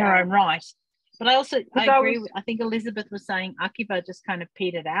Yeah. in her own right. But I also I I agree. was- I think Elizabeth was saying Akiba just kind of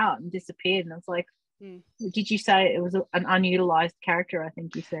petered out and disappeared, and it's like, did you say it was an unutilized character? I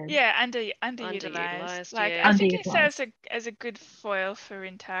think you said. Yeah, underutilized. Underutilized, Like yeah. I think he Underutilized. serves as a good foil for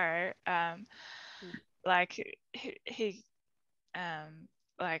Rintaro. Like he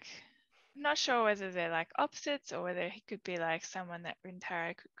like I'm not sure whether they're like opposites or whether he could be like someone that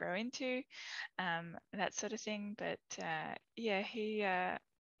Rintaro could grow into, that sort of thing. But yeah, he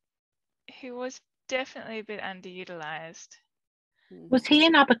was definitely a bit underutilized. Was he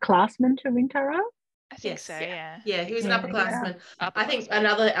an upperclassman to Rintaro? I think Yes. so, yeah. Yeah, he was an Yeah. upperclassman. I think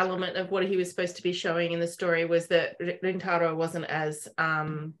another element of what he was supposed to be showing in the story was that Rintaro wasn't as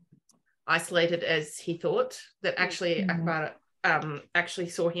isolated as he thought, that actually Akbar actually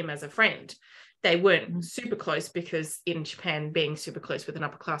saw him as a friend. They weren't super close because in Japan, being super close with an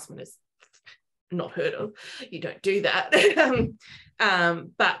upperclassman is not heard of. You don't do that.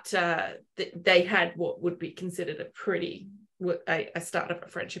 But they had what would be considered a start of a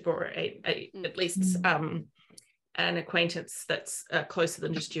friendship, or at least an acquaintance that's closer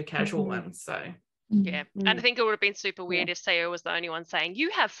than just your casual one. So yeah, and I think it would have been super weird if Sayo was the only one saying you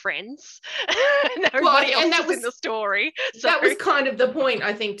have friends, and everybody Well, and else that was in the story. So that was kind of the point,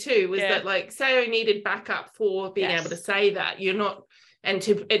 I think, too, was Yeah. that like Sayo needed backup for being able to say that. You're not, and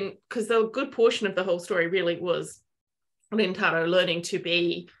because the good portion of the whole story really was Rintaro learning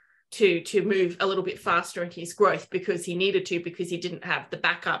to move a little bit faster in his growth because he needed to, because he didn't have the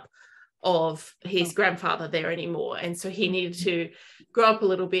backup of his grandfather there anymore, and so he needed to grow up a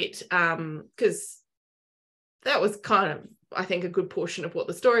little bit, because that was kind of, I think, a good portion of what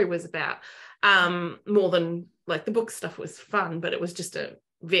the story was about, more than like the book stuff was fun, but it was just a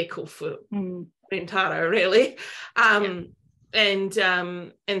vehicle for Rintaro, really. And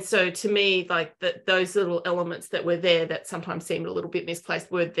so to me, like those little elements that were there that sometimes seemed a little bit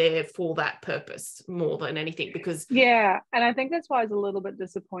misplaced were there for that purpose more than anything, because and I think that's why I was a little bit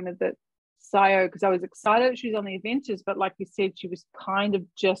disappointed that Sayo, because I was excited she was on the adventures, but like you said, she was kind of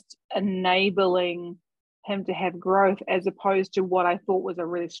just enabling him to have growth, as opposed to what I thought was a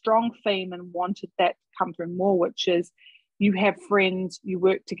really strong theme and wanted that to come through more, which is you have friends, you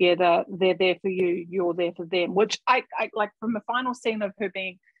work together, they're there for you, you're there for them, which I like. From the final scene of her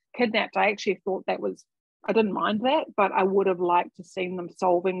being kidnapped, I actually thought that was, I didn't mind that, but I would have liked to seen them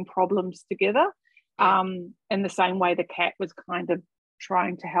solving problems together, in the same way the cat was kind of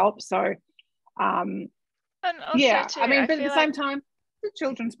trying to help. So And also too, I mean, but at feel the same time, the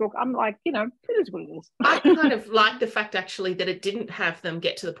children's book, I'm like, it is what it is. I kind of like the fact actually that it didn't have them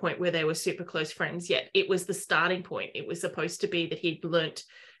get to the point where they were super close friends yet. It was the starting point. It was supposed to be that he'd learnt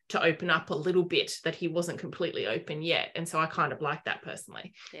to open up a little bit, that he wasn't completely open yet. And so I kind of like that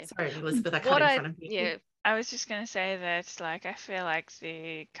personally. Yeah. Sorry, Elizabeth, I cut in front of you. Yeah. I was just going to say that, like, I feel like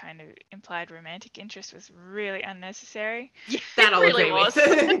the kind of implied romantic interest was really unnecessary. Yeah, That it I'll really agree was.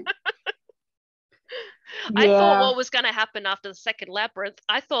 with. I thought what was going to happen after the second labyrinth,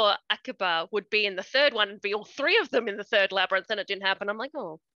 I thought Akiba would be in the third one and be all three of them in the third labyrinth, and it didn't happen. I'm like,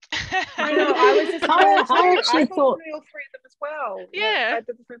 oh. I know, I was disappointed too. I actually I thought all three of them as well. Yeah.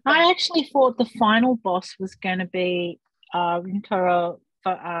 I actually thought the final boss was going to be Rintaro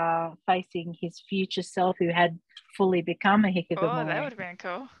facing his future self, who had fully become a Oh, Hikikomori. that would have been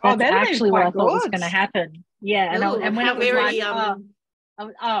cool. That's that'd have been actually what I quite thought was good. going to happen. Yeah, Ooh, and when how it was very,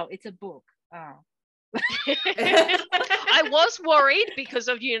 like, it's a book. Oh. I was worried because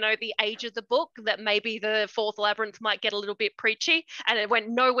of, the age of the book, that maybe the fourth labyrinth might get a little bit preachy, and it went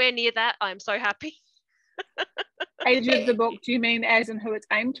nowhere near that. I'm so happy. Age of the book, do you mean as in who it's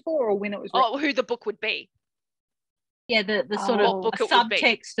aimed for, or when it was Oh, who the book would be. Yeah, the sort of book it would be.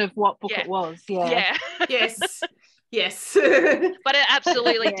 subtext of what book Yeah. it was. Yeah. Yes. But it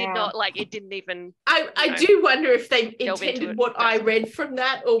absolutely did Yeah. not, like, it didn't even. I do wonder if they delve into intended it. what I read from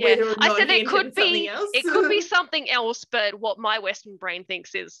that, or Yeah. whether or I not said he it could intended something be else. it could be something else, but what my Western brain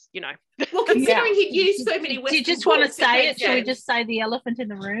thinks is, Well, considering he'd used so many Do Western you just want to books, say makes it? Should we sense. just say the elephant in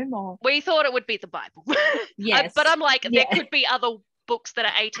the room, or we thought it would be the Bible. yes? But I'm like, there Yeah. could be other books that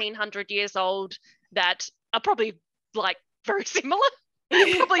are 1800 years old that are probably like very similar.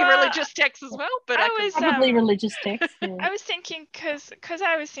 Probably Well, religious texts as well. But I I could was, Probably religious text. Yeah. I was thinking because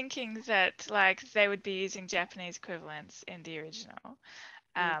I was thinking that like they would be using Japanese equivalents in the original.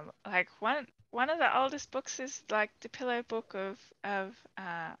 Like one of the oldest books is like the Pillow Book of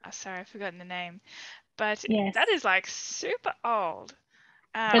sorry, I've forgotten the name, but Yes. that is like super old.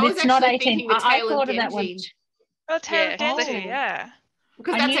 But I was it's not actually 18. thinking the I Tale thought of of that one. Genji, Well, Tale of Yeah. Genji, Oh. yeah.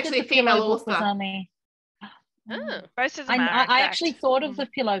 because I that's knew that actually a the Pillow female Book was author. only. Oh. Most of them are. I actually thought of the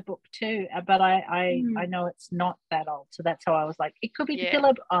pillow book too, but I know it's not that old, so that's how I was like, it could be the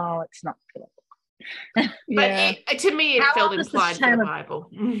pillow. Oh, it's not the pillow book. Yeah. But to me, it felt implied for the Bible.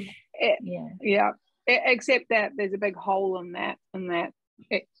 Yeah. Except that there's a big hole in that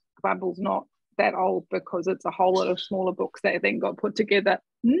Bible's not that old because it's a whole lot of smaller books that then got put together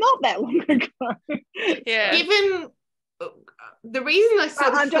not that long ago. Yeah. Given the reason I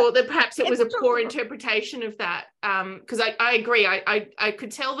sort of thought that perhaps it was a poor interpretation of that, because I agree, I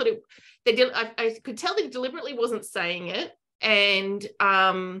could tell that I could tell that it deliberately wasn't saying it, and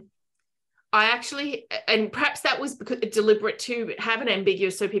I actually, and perhaps that was because deliberate to have an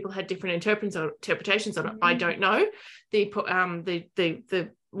ambiguous, so people had different interpretations on it. I don't know the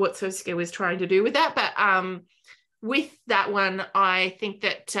what Sosuke was trying to do with that, but with that one, I think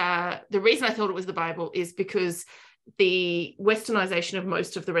that the reason I thought it was the Bible is because the westernization of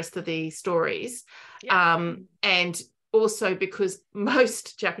most of the rest of the stories, and also because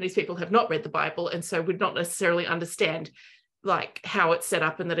most Japanese people have not read the Bible and so would not necessarily understand like how it's set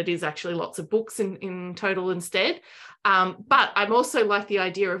up and that it is actually lots of books in total instead. But I'm also like the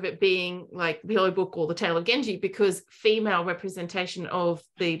idea of it being like the Pillow Book or the Tale of Genji, because female representation of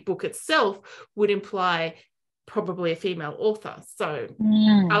the book itself would imply probably a female author. So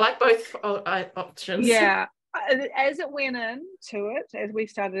I like both options. Yeah. As it went into it, as we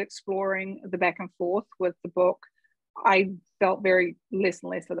started exploring the back and forth with the book, I felt very less and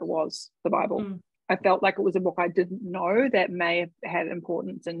less that it was the Bible. I felt like it was a book I didn't know that may have had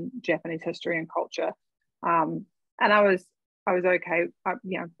importance in Japanese history and culture, and I was okay.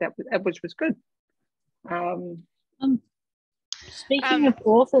 Which was good. Speaking of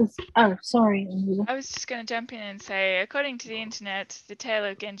authors, oh, sorry. I was just going to jump in and say, according to the internet, the Tale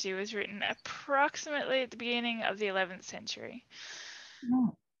of Genji was written approximately at the beginning of the 11th century.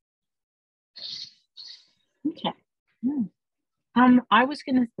 Oh. Okay. I was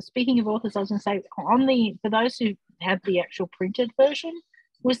going to, speaking of authors, I was going to say, for those who have the actual printed version,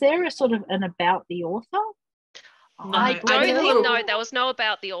 was there a sort of an about the author? No, I don't think there was no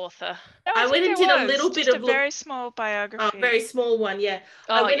about the author. No, I went and did a little bit of a very small biography. Very small one, yeah.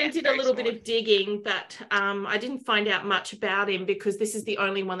 I went and did a little bit of digging, but I didn't find out much about him because this is the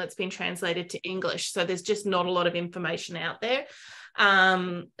only one that's been translated to English. So there's just not a lot of information out there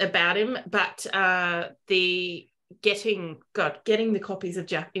about him. But getting the copies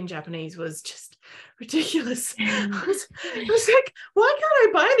of in Japanese was just ridiculous. I was like, why can't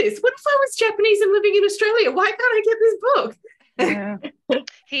I buy this? What if I was Japanese and living in Australia? Why can't I get this book? Yeah.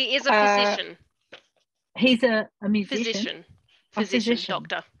 He is a physician. He's a musician. Physician,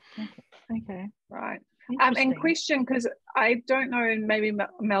 doctor. Okay. Right. And question, because I don't know, and maybe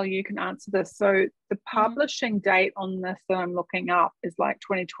Mel, you can answer this. So the publishing date on this that I'm looking up is like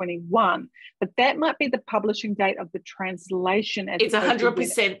 2021, but that might be the publishing date of the translation. It's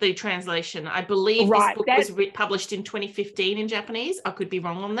 100% the translation. I believe this book was published in 2015 in Japanese. I could be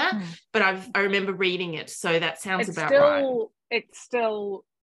wrong on that, but I remember reading it, so that sounds about right. It's still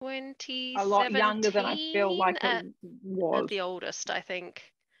 2017, a lot younger than I feel like it was. At the oldest, I think.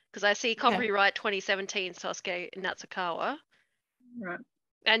 Because I see copyright 2017, Sosuke Natsukawa. Right.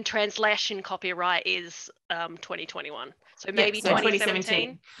 And translation copyright is 2021. So maybe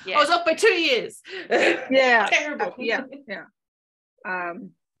 2017. Yeah. I was off by 2 years. Yeah. Terrible. Yeah.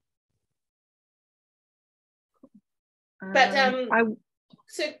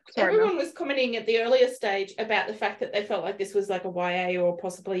 So everyone was commenting at the earlier stage about the fact that they felt like this was like a YA or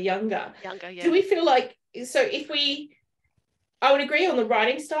possibly younger. Yeah. Do we feel like, so I would agree on the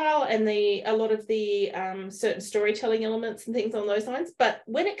writing style and a lot of the certain storytelling elements and things on those lines. But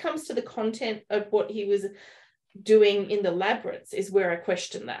when it comes to the content of what he was doing in the labyrinths is where I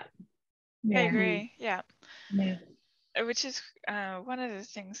question that. I agree. Yeah. Which is one of the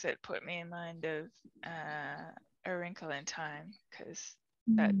things that put me in mind of A Wrinkle in Time, because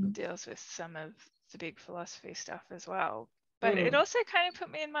that deals with some of the big philosophy stuff as well. But it also kind of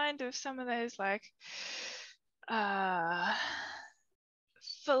put me in mind of some of those like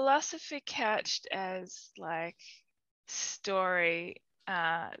philosophy couched as like story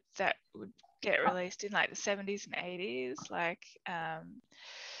that would get released in like the 70s and 80s, like I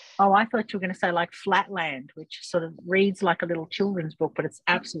thought you were going to say like Flatland, which sort of reads like a little children's book, but it's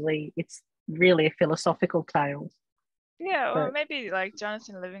really a philosophical tale. Yeah, or maybe like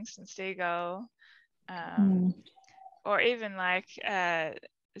Jonathan Livingston Seagull, or even like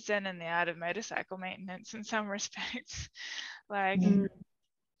Zen and the Art of Motorcycle Maintenance in some respects. Like,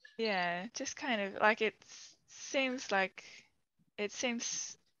 just kind of like it seems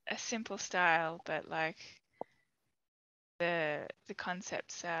a simple style, but like the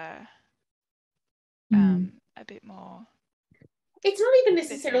concepts are a bit more. It's not even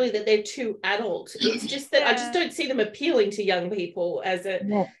necessarily that they're too adult. It's just that I just don't see them appealing to young people as a.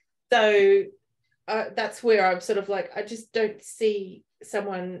 Yeah. So that's where I'm sort of like, I just don't see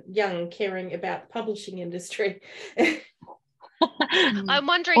someone young caring about the publishing industry. I'm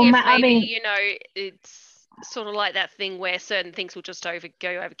wondering Well, if I maybe, mean- you know, it's sort of like that thing where certain things will just go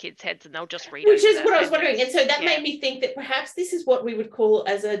over kids' heads and they'll just read Which over is that what I was wondering. And sentence. so that made me think that perhaps this is what we would call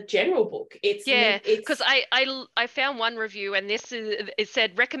as a general book. It's because I found one review and it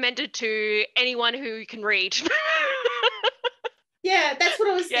said recommended to anyone who can read. Yeah, that's what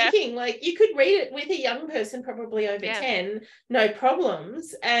I was thinking. Like, you could read it with a young person, probably over 10, no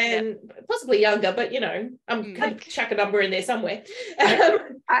problems, and possibly younger, but, you know, I'm kind of chuck a number in there somewhere.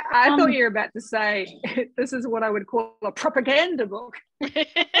 I thought you were about to say this is what I would call a propaganda book.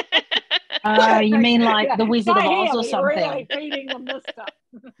 You mean like The Wizard of Oz or something? Really feeding them this stuff.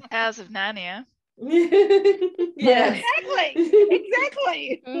 House of Narnia. Yeah,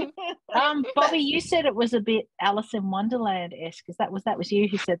 exactly. Bobby, you said it was a bit Alice in Wonderland-esque. That was you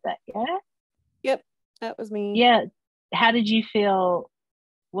who said that, yeah? Yep, that was me. Yeah. How did you feel?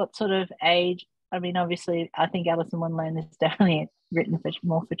 What sort of age? I mean, obviously, I think Alice in Wonderland is definitely written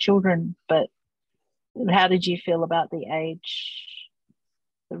more for children, but how did you feel about the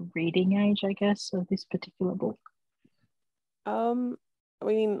reading age, I guess, of this particular book? I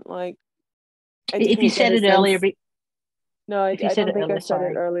mean, like, if you said it earlier, no, I don't think I said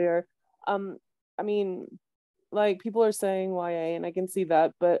it earlier. I mean, like, people are saying YA, and I can see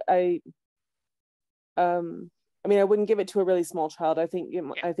that, but I mean, I wouldn't give it to a really small child. I think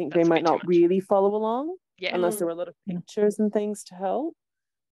they might not really follow along, unless there were a lot of pictures and things to help.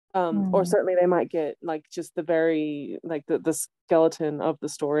 Or certainly they might get like just the very like the skeleton of the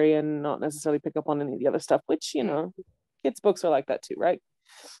story and not necessarily pick up on any of the other stuff, which, you know, kids' books are like that too, right?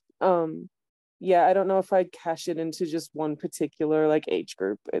 Yeah, I don't know if I'd cash it into just one particular like age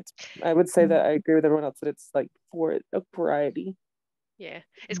group. I would say that I agree with everyone else that it's like for a variety. Yeah,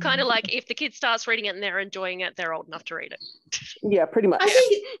 it's kind of like if the kid starts reading it and they're enjoying it, they're old enough to read it. Yeah, pretty much. I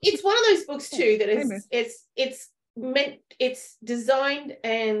think it's one of those books too that it's designed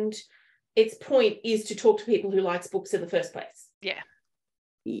and its point is to talk to people who likes books in the first place.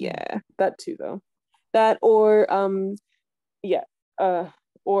 Yeah, that too though. That or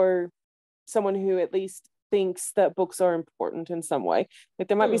or someone who at least thinks that books are important in some way. Like,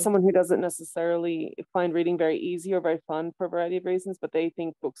 there might be someone who doesn't necessarily find reading very easy or very fun for a variety of reasons, but they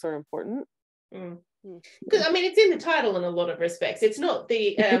think books are important. Because I mean, it's in the title in a lot of respects. It's not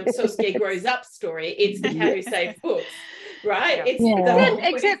the Sosuke grows up story. It's the cat who saved books, right?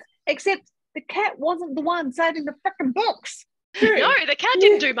 Except the cat wasn't the one saving the fucking books. True. No, the cat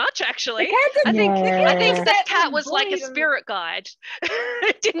didn't do much actually. I think that cat was like a spirit guide.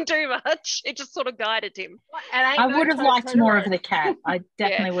 It didn't do much. It just sort of guided him. I would have liked more of the cat. I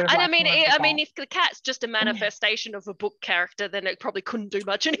definitely would have. And I mean, if the cat's just a manifestation of a book character, then it probably couldn't do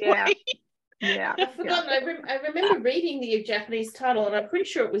much anyway. Yeah. I've forgotten. I remember reading the Japanese title, and I'm pretty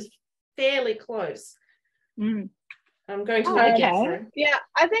sure it was fairly close. I'm going to look at it. Yeah,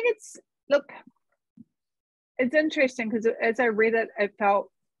 I think it's interesting because as I read it,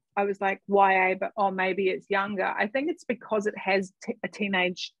 I was like YA, but maybe it's younger. I think it's because it has a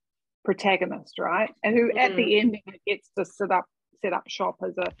teenage protagonist, right? And who at the end gets to set up shop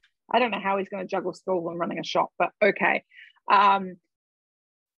as I don't know how he's going to juggle school and running a shop, but okay.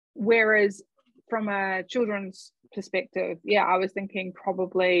 Whereas from a children's perspective, I was thinking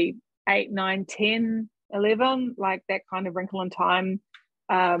probably 8, 9, 10, 11, like that kind of Wrinkle in Time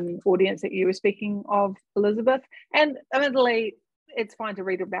audience that you were speaking of, Elizabeth. And admittedly, it's fine to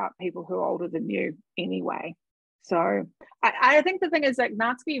read about people who are older than you anyway. So I think the thing is that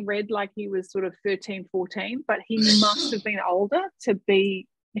Natsuki read like he was sort of 13, 14, but he must have been older to be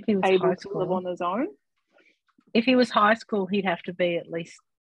able to live on his own. If he was high school, he'd have to be at least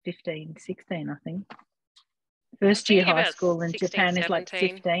 15, 16, I think. First year high school in 16, Japan 17, is like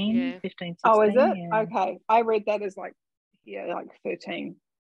 15, 15, 16. Oh, is it? Yeah. Okay. I read that as like 13.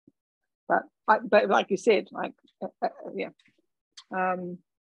 But like you said,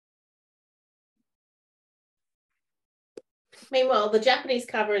 Meanwhile, the Japanese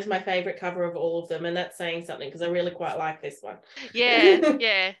cover is my favorite cover of all of them, and that's saying something because I really quite like this one.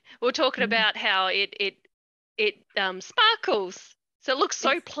 Yeah. We're talking about how it sparkles. So it looks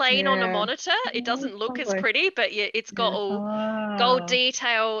so plain on a monitor. It doesn't look as pretty, but it's got all gold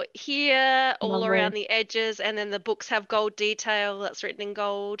detail here, all around the edges, and then the books have gold detail that's written in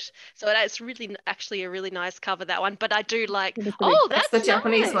gold. So that's really actually a really nice cover, that one. But I do like, that's the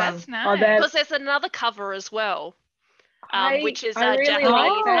Japanese one. That's nice. Because there's another cover as well. which is I a really Japanese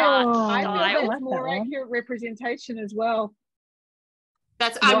like that. art I style. feel like that's that more one. accurate representation as well.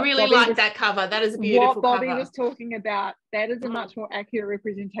 I What really Bobby like was- that cover. That is a beautiful What Bobby cover. was talking about, that is a much more accurate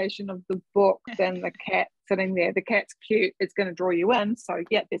representation of the book than the cat sitting there. The cat's cute. It's going to draw you in. So,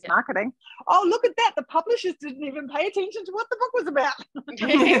 yeah, there's marketing. Oh, look at that. The publishers didn't even pay attention to what the book was about.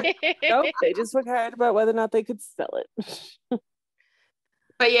 Nope, they just were cared about whether or not they could sell it.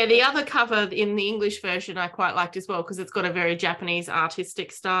 But yeah, the other cover in the English version I quite liked as well because it's got a very Japanese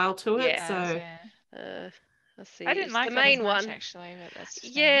artistic style to it. Yeah. So Let's see. I didn't like the that main as much, one. actually, but that's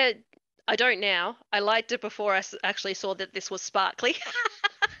just me. Yeah, I don't now. I liked it before I actually saw that this was sparkly.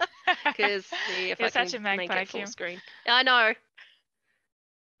 Because if You're I can such a make magpie, it full Kim. screen. I know.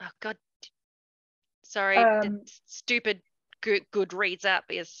 Oh God. Sorry, the stupid Goodreads app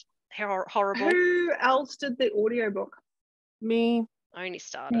is horrible. Who else did the audiobook? Me. I only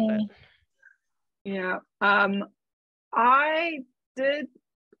started Me. it. Yeah.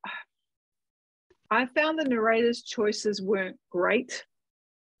 I found the narrator's choices weren't great.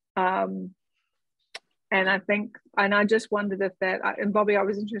 And I just wondered if that, and Bobby, I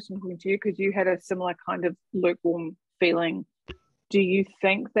was interested in talking to you because you had a similar kind of lukewarm feeling. Do you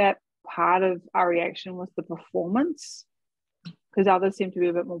think that part of our reaction was the performance? Because others seem to be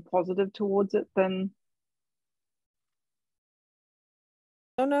a bit more positive towards it than.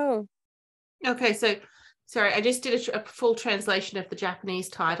 Oh no. okay, so sorry, I just did a full translation of the Japanese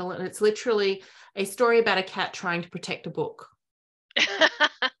title, and it's literally a story about a cat trying to protect a book.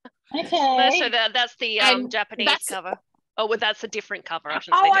 Okay. So that's the And Japanese cover. Oh, well, that's a different cover. I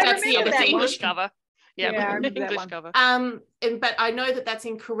shouldn't Oh, say I Japanese. remember That's that the one. English cover. Yeah, Yeah, I remember that English one. cover. But I know that that's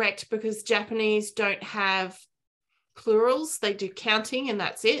incorrect because Japanese don't have plurals. They do counting and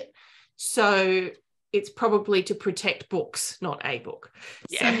that's it. So it's probably to protect books, not a book.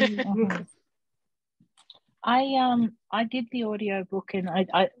 Yeah. So, Mhm. I did the audiobook and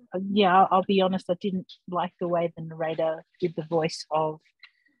I'll be honest, I didn't like the way the narrator did the voice of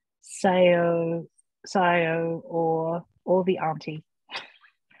Sayo or the auntie.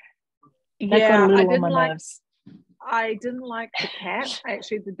 That got a little on my nerves. I didn't like the cat.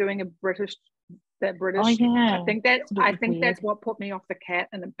 Actually, they're doing a British. Oh yeah. I think It's a bit that's weird. what put me off the cat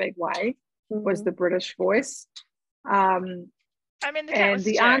in a big way was Mhm. the British voice. I mean, the cat And was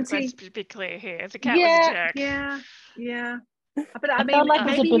the a jerk. auntie- Let's be clear here. The cat was a jerk. Yeah. But I I mean, felt like it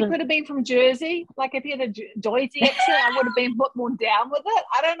was a maybe bit he of- could have been from Jersey. Like if he had a Jersey accent, I would have been put more down with it.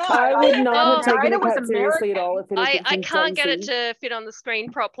 I don't know. I would not Oh, have taken narrator the was cat seriously at American. all if it had been I from can't get it Jersey. to fit on the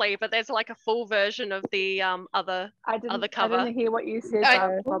screen properly, but there's like a full version of the other I other didn't cover. hear what you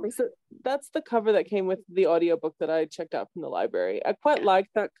said, Bobby. So that's the cover that came with the audiobook that I checked out from the library. I quite like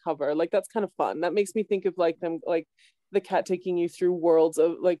that cover. Like that's kind of fun. That makes me think of like them like the cat taking you through worlds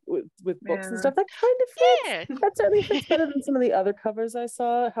of like with books and Yeah. stuff. That kind of fits. Yeah. That certainly fits better than some of the other covers I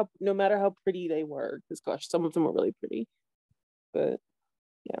saw. No matter how pretty they were, because gosh, some of them were really pretty. But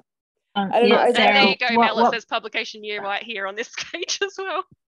I don't know. yeah, And there Sarah, you go, Mel. It says publication year right here on this page as well.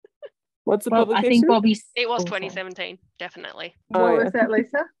 What's the well, I publication? think Bobby's. It was oh, sorry. 2017, definitely. What Oh, was yeah. that,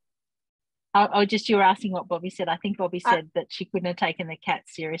 Lisa? Just you were asking what Bobby said. I think Bobby said that she couldn't have taken the cat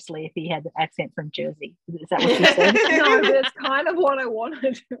seriously if he had the accent from Jersey. Is that what you said? No, that's kind of what I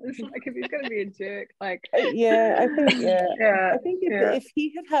wanted. It's like if he's going to be a jerk, like Yeah, I think yeah. I think if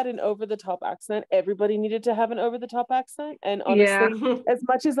he had an over-the-top accent, everybody needed to have an over-the-top accent. And honestly, as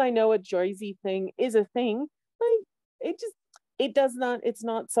much as I know a Jersey thing is a thing, like it's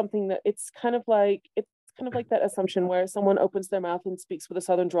not something that it's kind of like that assumption where someone opens their mouth and speaks with a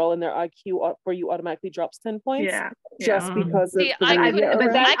southern drawl and their IQ for you automatically drops 10 points just because of See, the I media couldn't-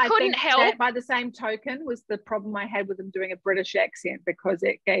 around. I couldn't help. That by the same token was the problem I had with him doing a British accent because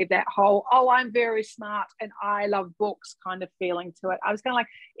it gave that whole I'm very smart and I love books kind of feeling to it. I was kind of like,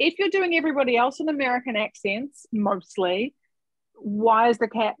 if you're doing everybody else in American accents mostly, why is the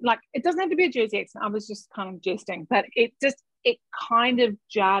cat like? It doesn't have to be a Jersey accent. I was just kind of jesting, but it kind of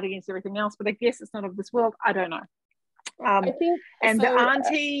jarred against everything else. But I guess it's not of this world. I don't know. I think and so,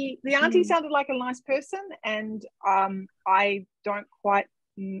 the auntie sounded like a nice person, and I don't quite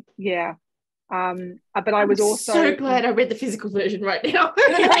but I was also so glad I read the physical version right now.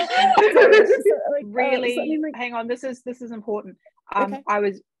 really hang on, this is important. Okay. I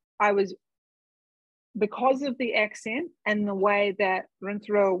was because of the accent and the way that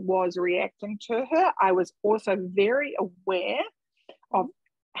Rintaro was reacting to her, I was also very aware of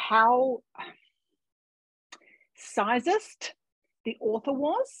how sizist the author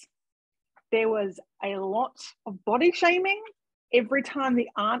was. There was a lot of body shaming every time the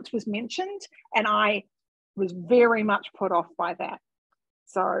aunt was mentioned, and I was very much put off by that.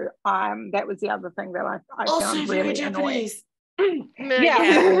 So that was the other thing that I Also found very really annoying. Japanese. Yeah,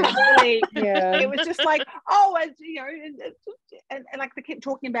 really. Yeah. It was just like, oh, and like they kept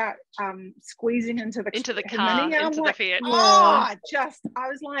talking about squeezing into the car, mini. I'm into like, the Fiat. I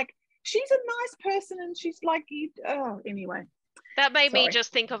was like, she's a nice person, and she's like, anyway. That made me Sorry.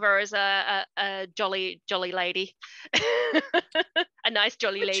 just think of her as a jolly lady, a nice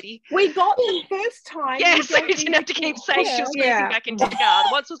jolly lady. We got the first time. Yes, so you didn't have to keep saying she was squeezing back into the car.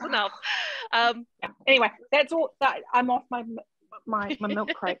 Once was enough. Anyway, that's all. I'm off my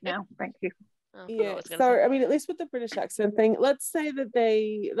milk crate now. Thank you. Oh, Yeah, so I mean, at least with the British accent thing, let's say that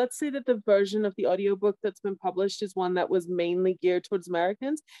the version of the audiobook that's been published is one that was mainly geared towards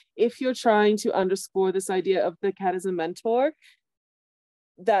Americans. If you're trying to underscore this idea of the cat as a mentor,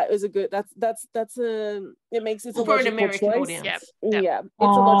 that is a good, it makes it a for an logical American choice. audience. Yeah, it's a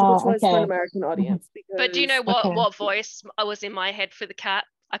logical choice for an okay. American audience. Because, But do you know what voice I was in my head for the cat?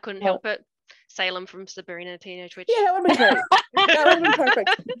 I couldn't help it. Salem from Sabrina the Teenage Witch. Yeah, that would be great. That would be perfect.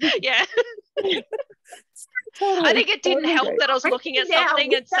 Yeah. Totally. I think it didn't help great. that I was looking at Yeah, something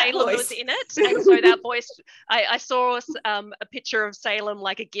with and that Salem voice. was in it. And so that voice, I saw a picture of Salem,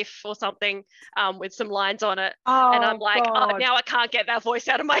 like a GIF or something, with some lines on it. And I'm like, God. now I can't get that voice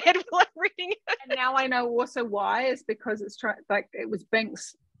out of my head while I'm reading it. And now I know also why, is because it's like it was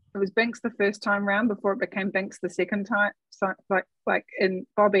Binks. It was Binks the first time round before it became Binks the second time. So like in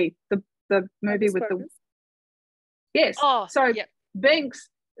Bobby, the movie with the yes. Oh, so yeah. Binks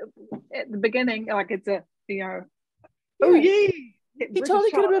at the beginning, like it's a He totally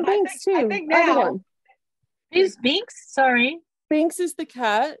could have been Binks too. I think now Who's Binks? Sorry. Binks is the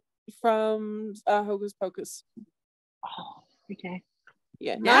cat from Hocus Pocus. Oh, okay.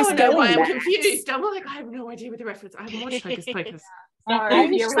 Yeah, Now nice I know why going, I'm Max. confused. I'm like, I have no idea with the reference. I haven't watched Hocus Pocus. So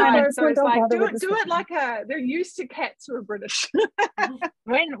I'm you're just right. trying So it's to like bother do with it this like they're used to cats who are British.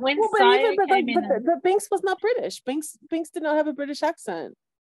 When Well, Saya but came in, Binks was not British. Binks did not have a British accent.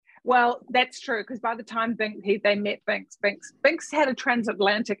 Well, that's true, because by the time they met Binks had a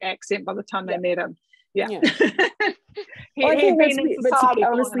transatlantic accent by the time they met him. Yeah. Well, I think been in society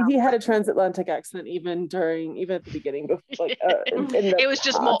honestly, he had a transatlantic accent even at the beginning. Like, It was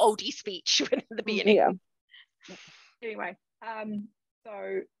just more oldie speech in the beginning. Yeah. Anyway,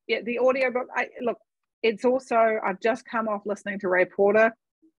 so yeah, the audiobook. It's also, I've just come off listening to Ray Porter.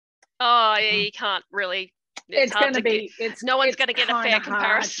 Oh, yeah, you can't really. It's going to be. No one's going to get a fair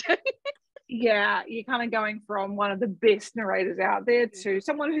comparison. Yeah, you're kind of going from one of the best narrators out there to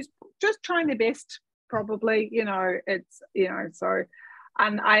someone who's just trying their best. Probably, it's so.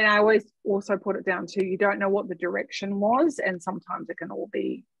 And I always also put it down to, you don't know what the direction was, and sometimes it can all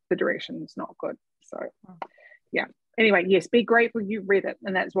be the direction's not good. So, yeah. Anyway, yes, be grateful you read it,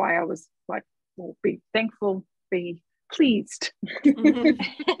 and that's why I was like, well, be thankful, be pleased.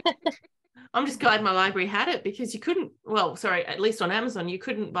 I'm just glad my library had it, because you couldn't. Well, sorry, at least on Amazon, you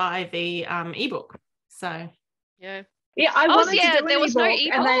couldn't buy the ebook. So yeah. Yeah, I wanted to do there was no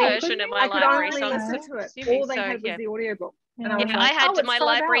ebook, ebook version in my library. I could only listen to it. All they had was the audiobook. And I was I had it's my 5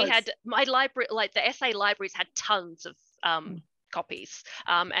 library hours. like the essay libraries had tons of copies,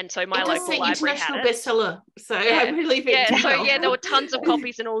 and so my it does local say library international had it. bestseller, so I believe it. There were tons of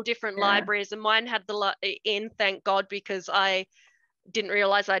copies in all different libraries, and mine had the in, thank God, because I didn't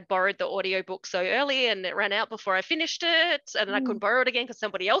realize I'd borrowed the audiobook so early, and it ran out before I finished it, and then I couldn't borrow it again because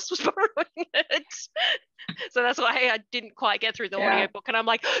somebody else was borrowing it. So that's why I didn't quite get through the audiobook, and I'm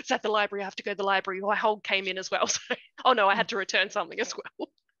like, it's at the library, I have to go to the library. My hold came in as well, so I had to return something as well.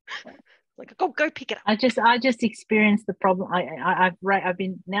 Like, go pick it up. I just experienced the problem. I've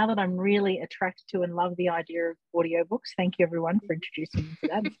been, now that I'm really attracted to and love the idea of audiobooks. Thank you everyone for introducing me to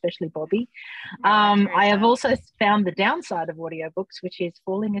that, especially Bobby. I have also found the downside of audiobooks, which is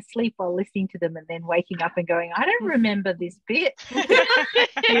falling asleep while listening to them and then waking up and going, I don't remember this bit.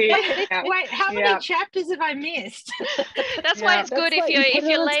 Wait, how many chapters have I missed? That's why it's good if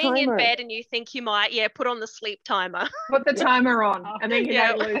you're laying in bed and you think you might, put on the sleep timer. Put the timer on, and then you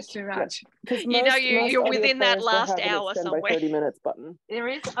don't lose too much. You're within that last hour somewhere. 30 minutes button. There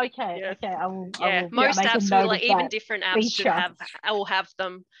is? Okay. I will most make apps will, like even different apps should feature. have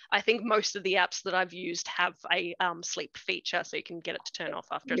them. I think most of the apps that I've used have a sleep feature, so you can get it to turn off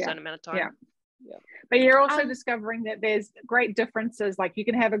after a certain amount of time. Yeah. But you're also discovering that there's great differences. Like, you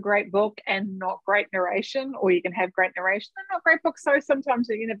can have a great book and not great narration, or you can have great narration and not great books. So sometimes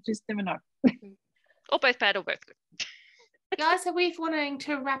you just never know. Or both bad or both good. Guys, are we wanting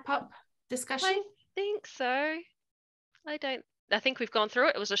to wrap up discussion? I think so. I think we've gone through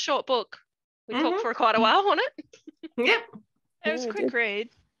it. It was a short book. We talked for quite a while on it. Yep. It was a quick read.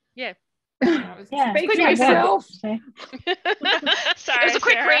 Yeah. Yeah. Speak Quick for read. yourself. Sorry, It was a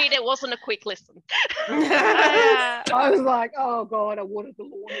quick Sarah. read. It wasn't a quick listen. I was like, oh God, I watered the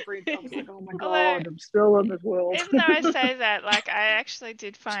lawn every I was like, oh my Although- God, I'm still in this world. Even though I say that, like, I actually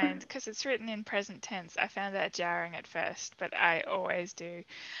did find, because it's written in present tense, I found that jarring at first, but I always do.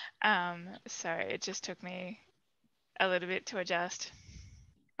 So it just took me a little bit to adjust.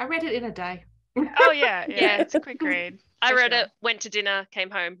 I read it in a day. Oh yeah, Yeah. it's a quick read. I for read sure. it, went to dinner,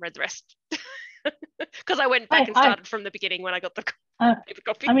 came home, read the rest. Because I went back and started from the beginning when I got the paper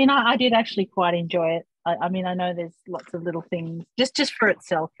copy. I mean, I did actually quite enjoy it. I mean, I know there's lots of little things just for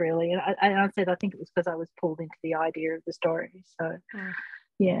itself, really. And I said I think it was because I was pulled into the idea of the story. So,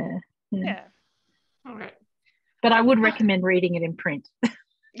 yeah. All right. But I would recommend reading it in print.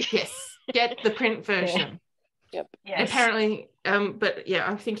 Yes, get the print version. Yep. Yes. Apparently, but yeah,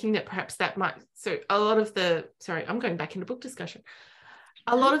 I'm thinking that perhaps that might. So a lot of the. Sorry, I'm going back into book discussion.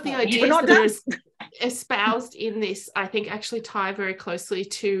 A lot of the ideas not that are espoused in this, I think, actually tie very closely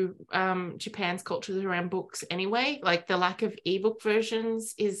to Japan's cultures around books anyway. Like the lack of ebook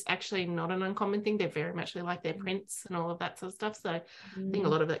versions is actually not an uncommon thing. They're very much like their prints and all of that sort of stuff. So I think a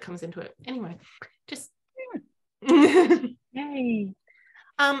lot of that comes into it. Anyway, just Yay.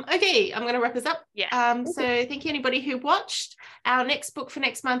 okay, I'm going to wrap this up. Yeah. So thank you anybody who watched. Our next book for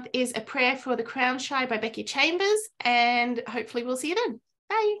next month is A Prayer for the Crown Shy by Becky Chambers, and hopefully we'll see you then.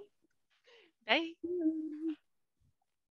 Bye. Bye.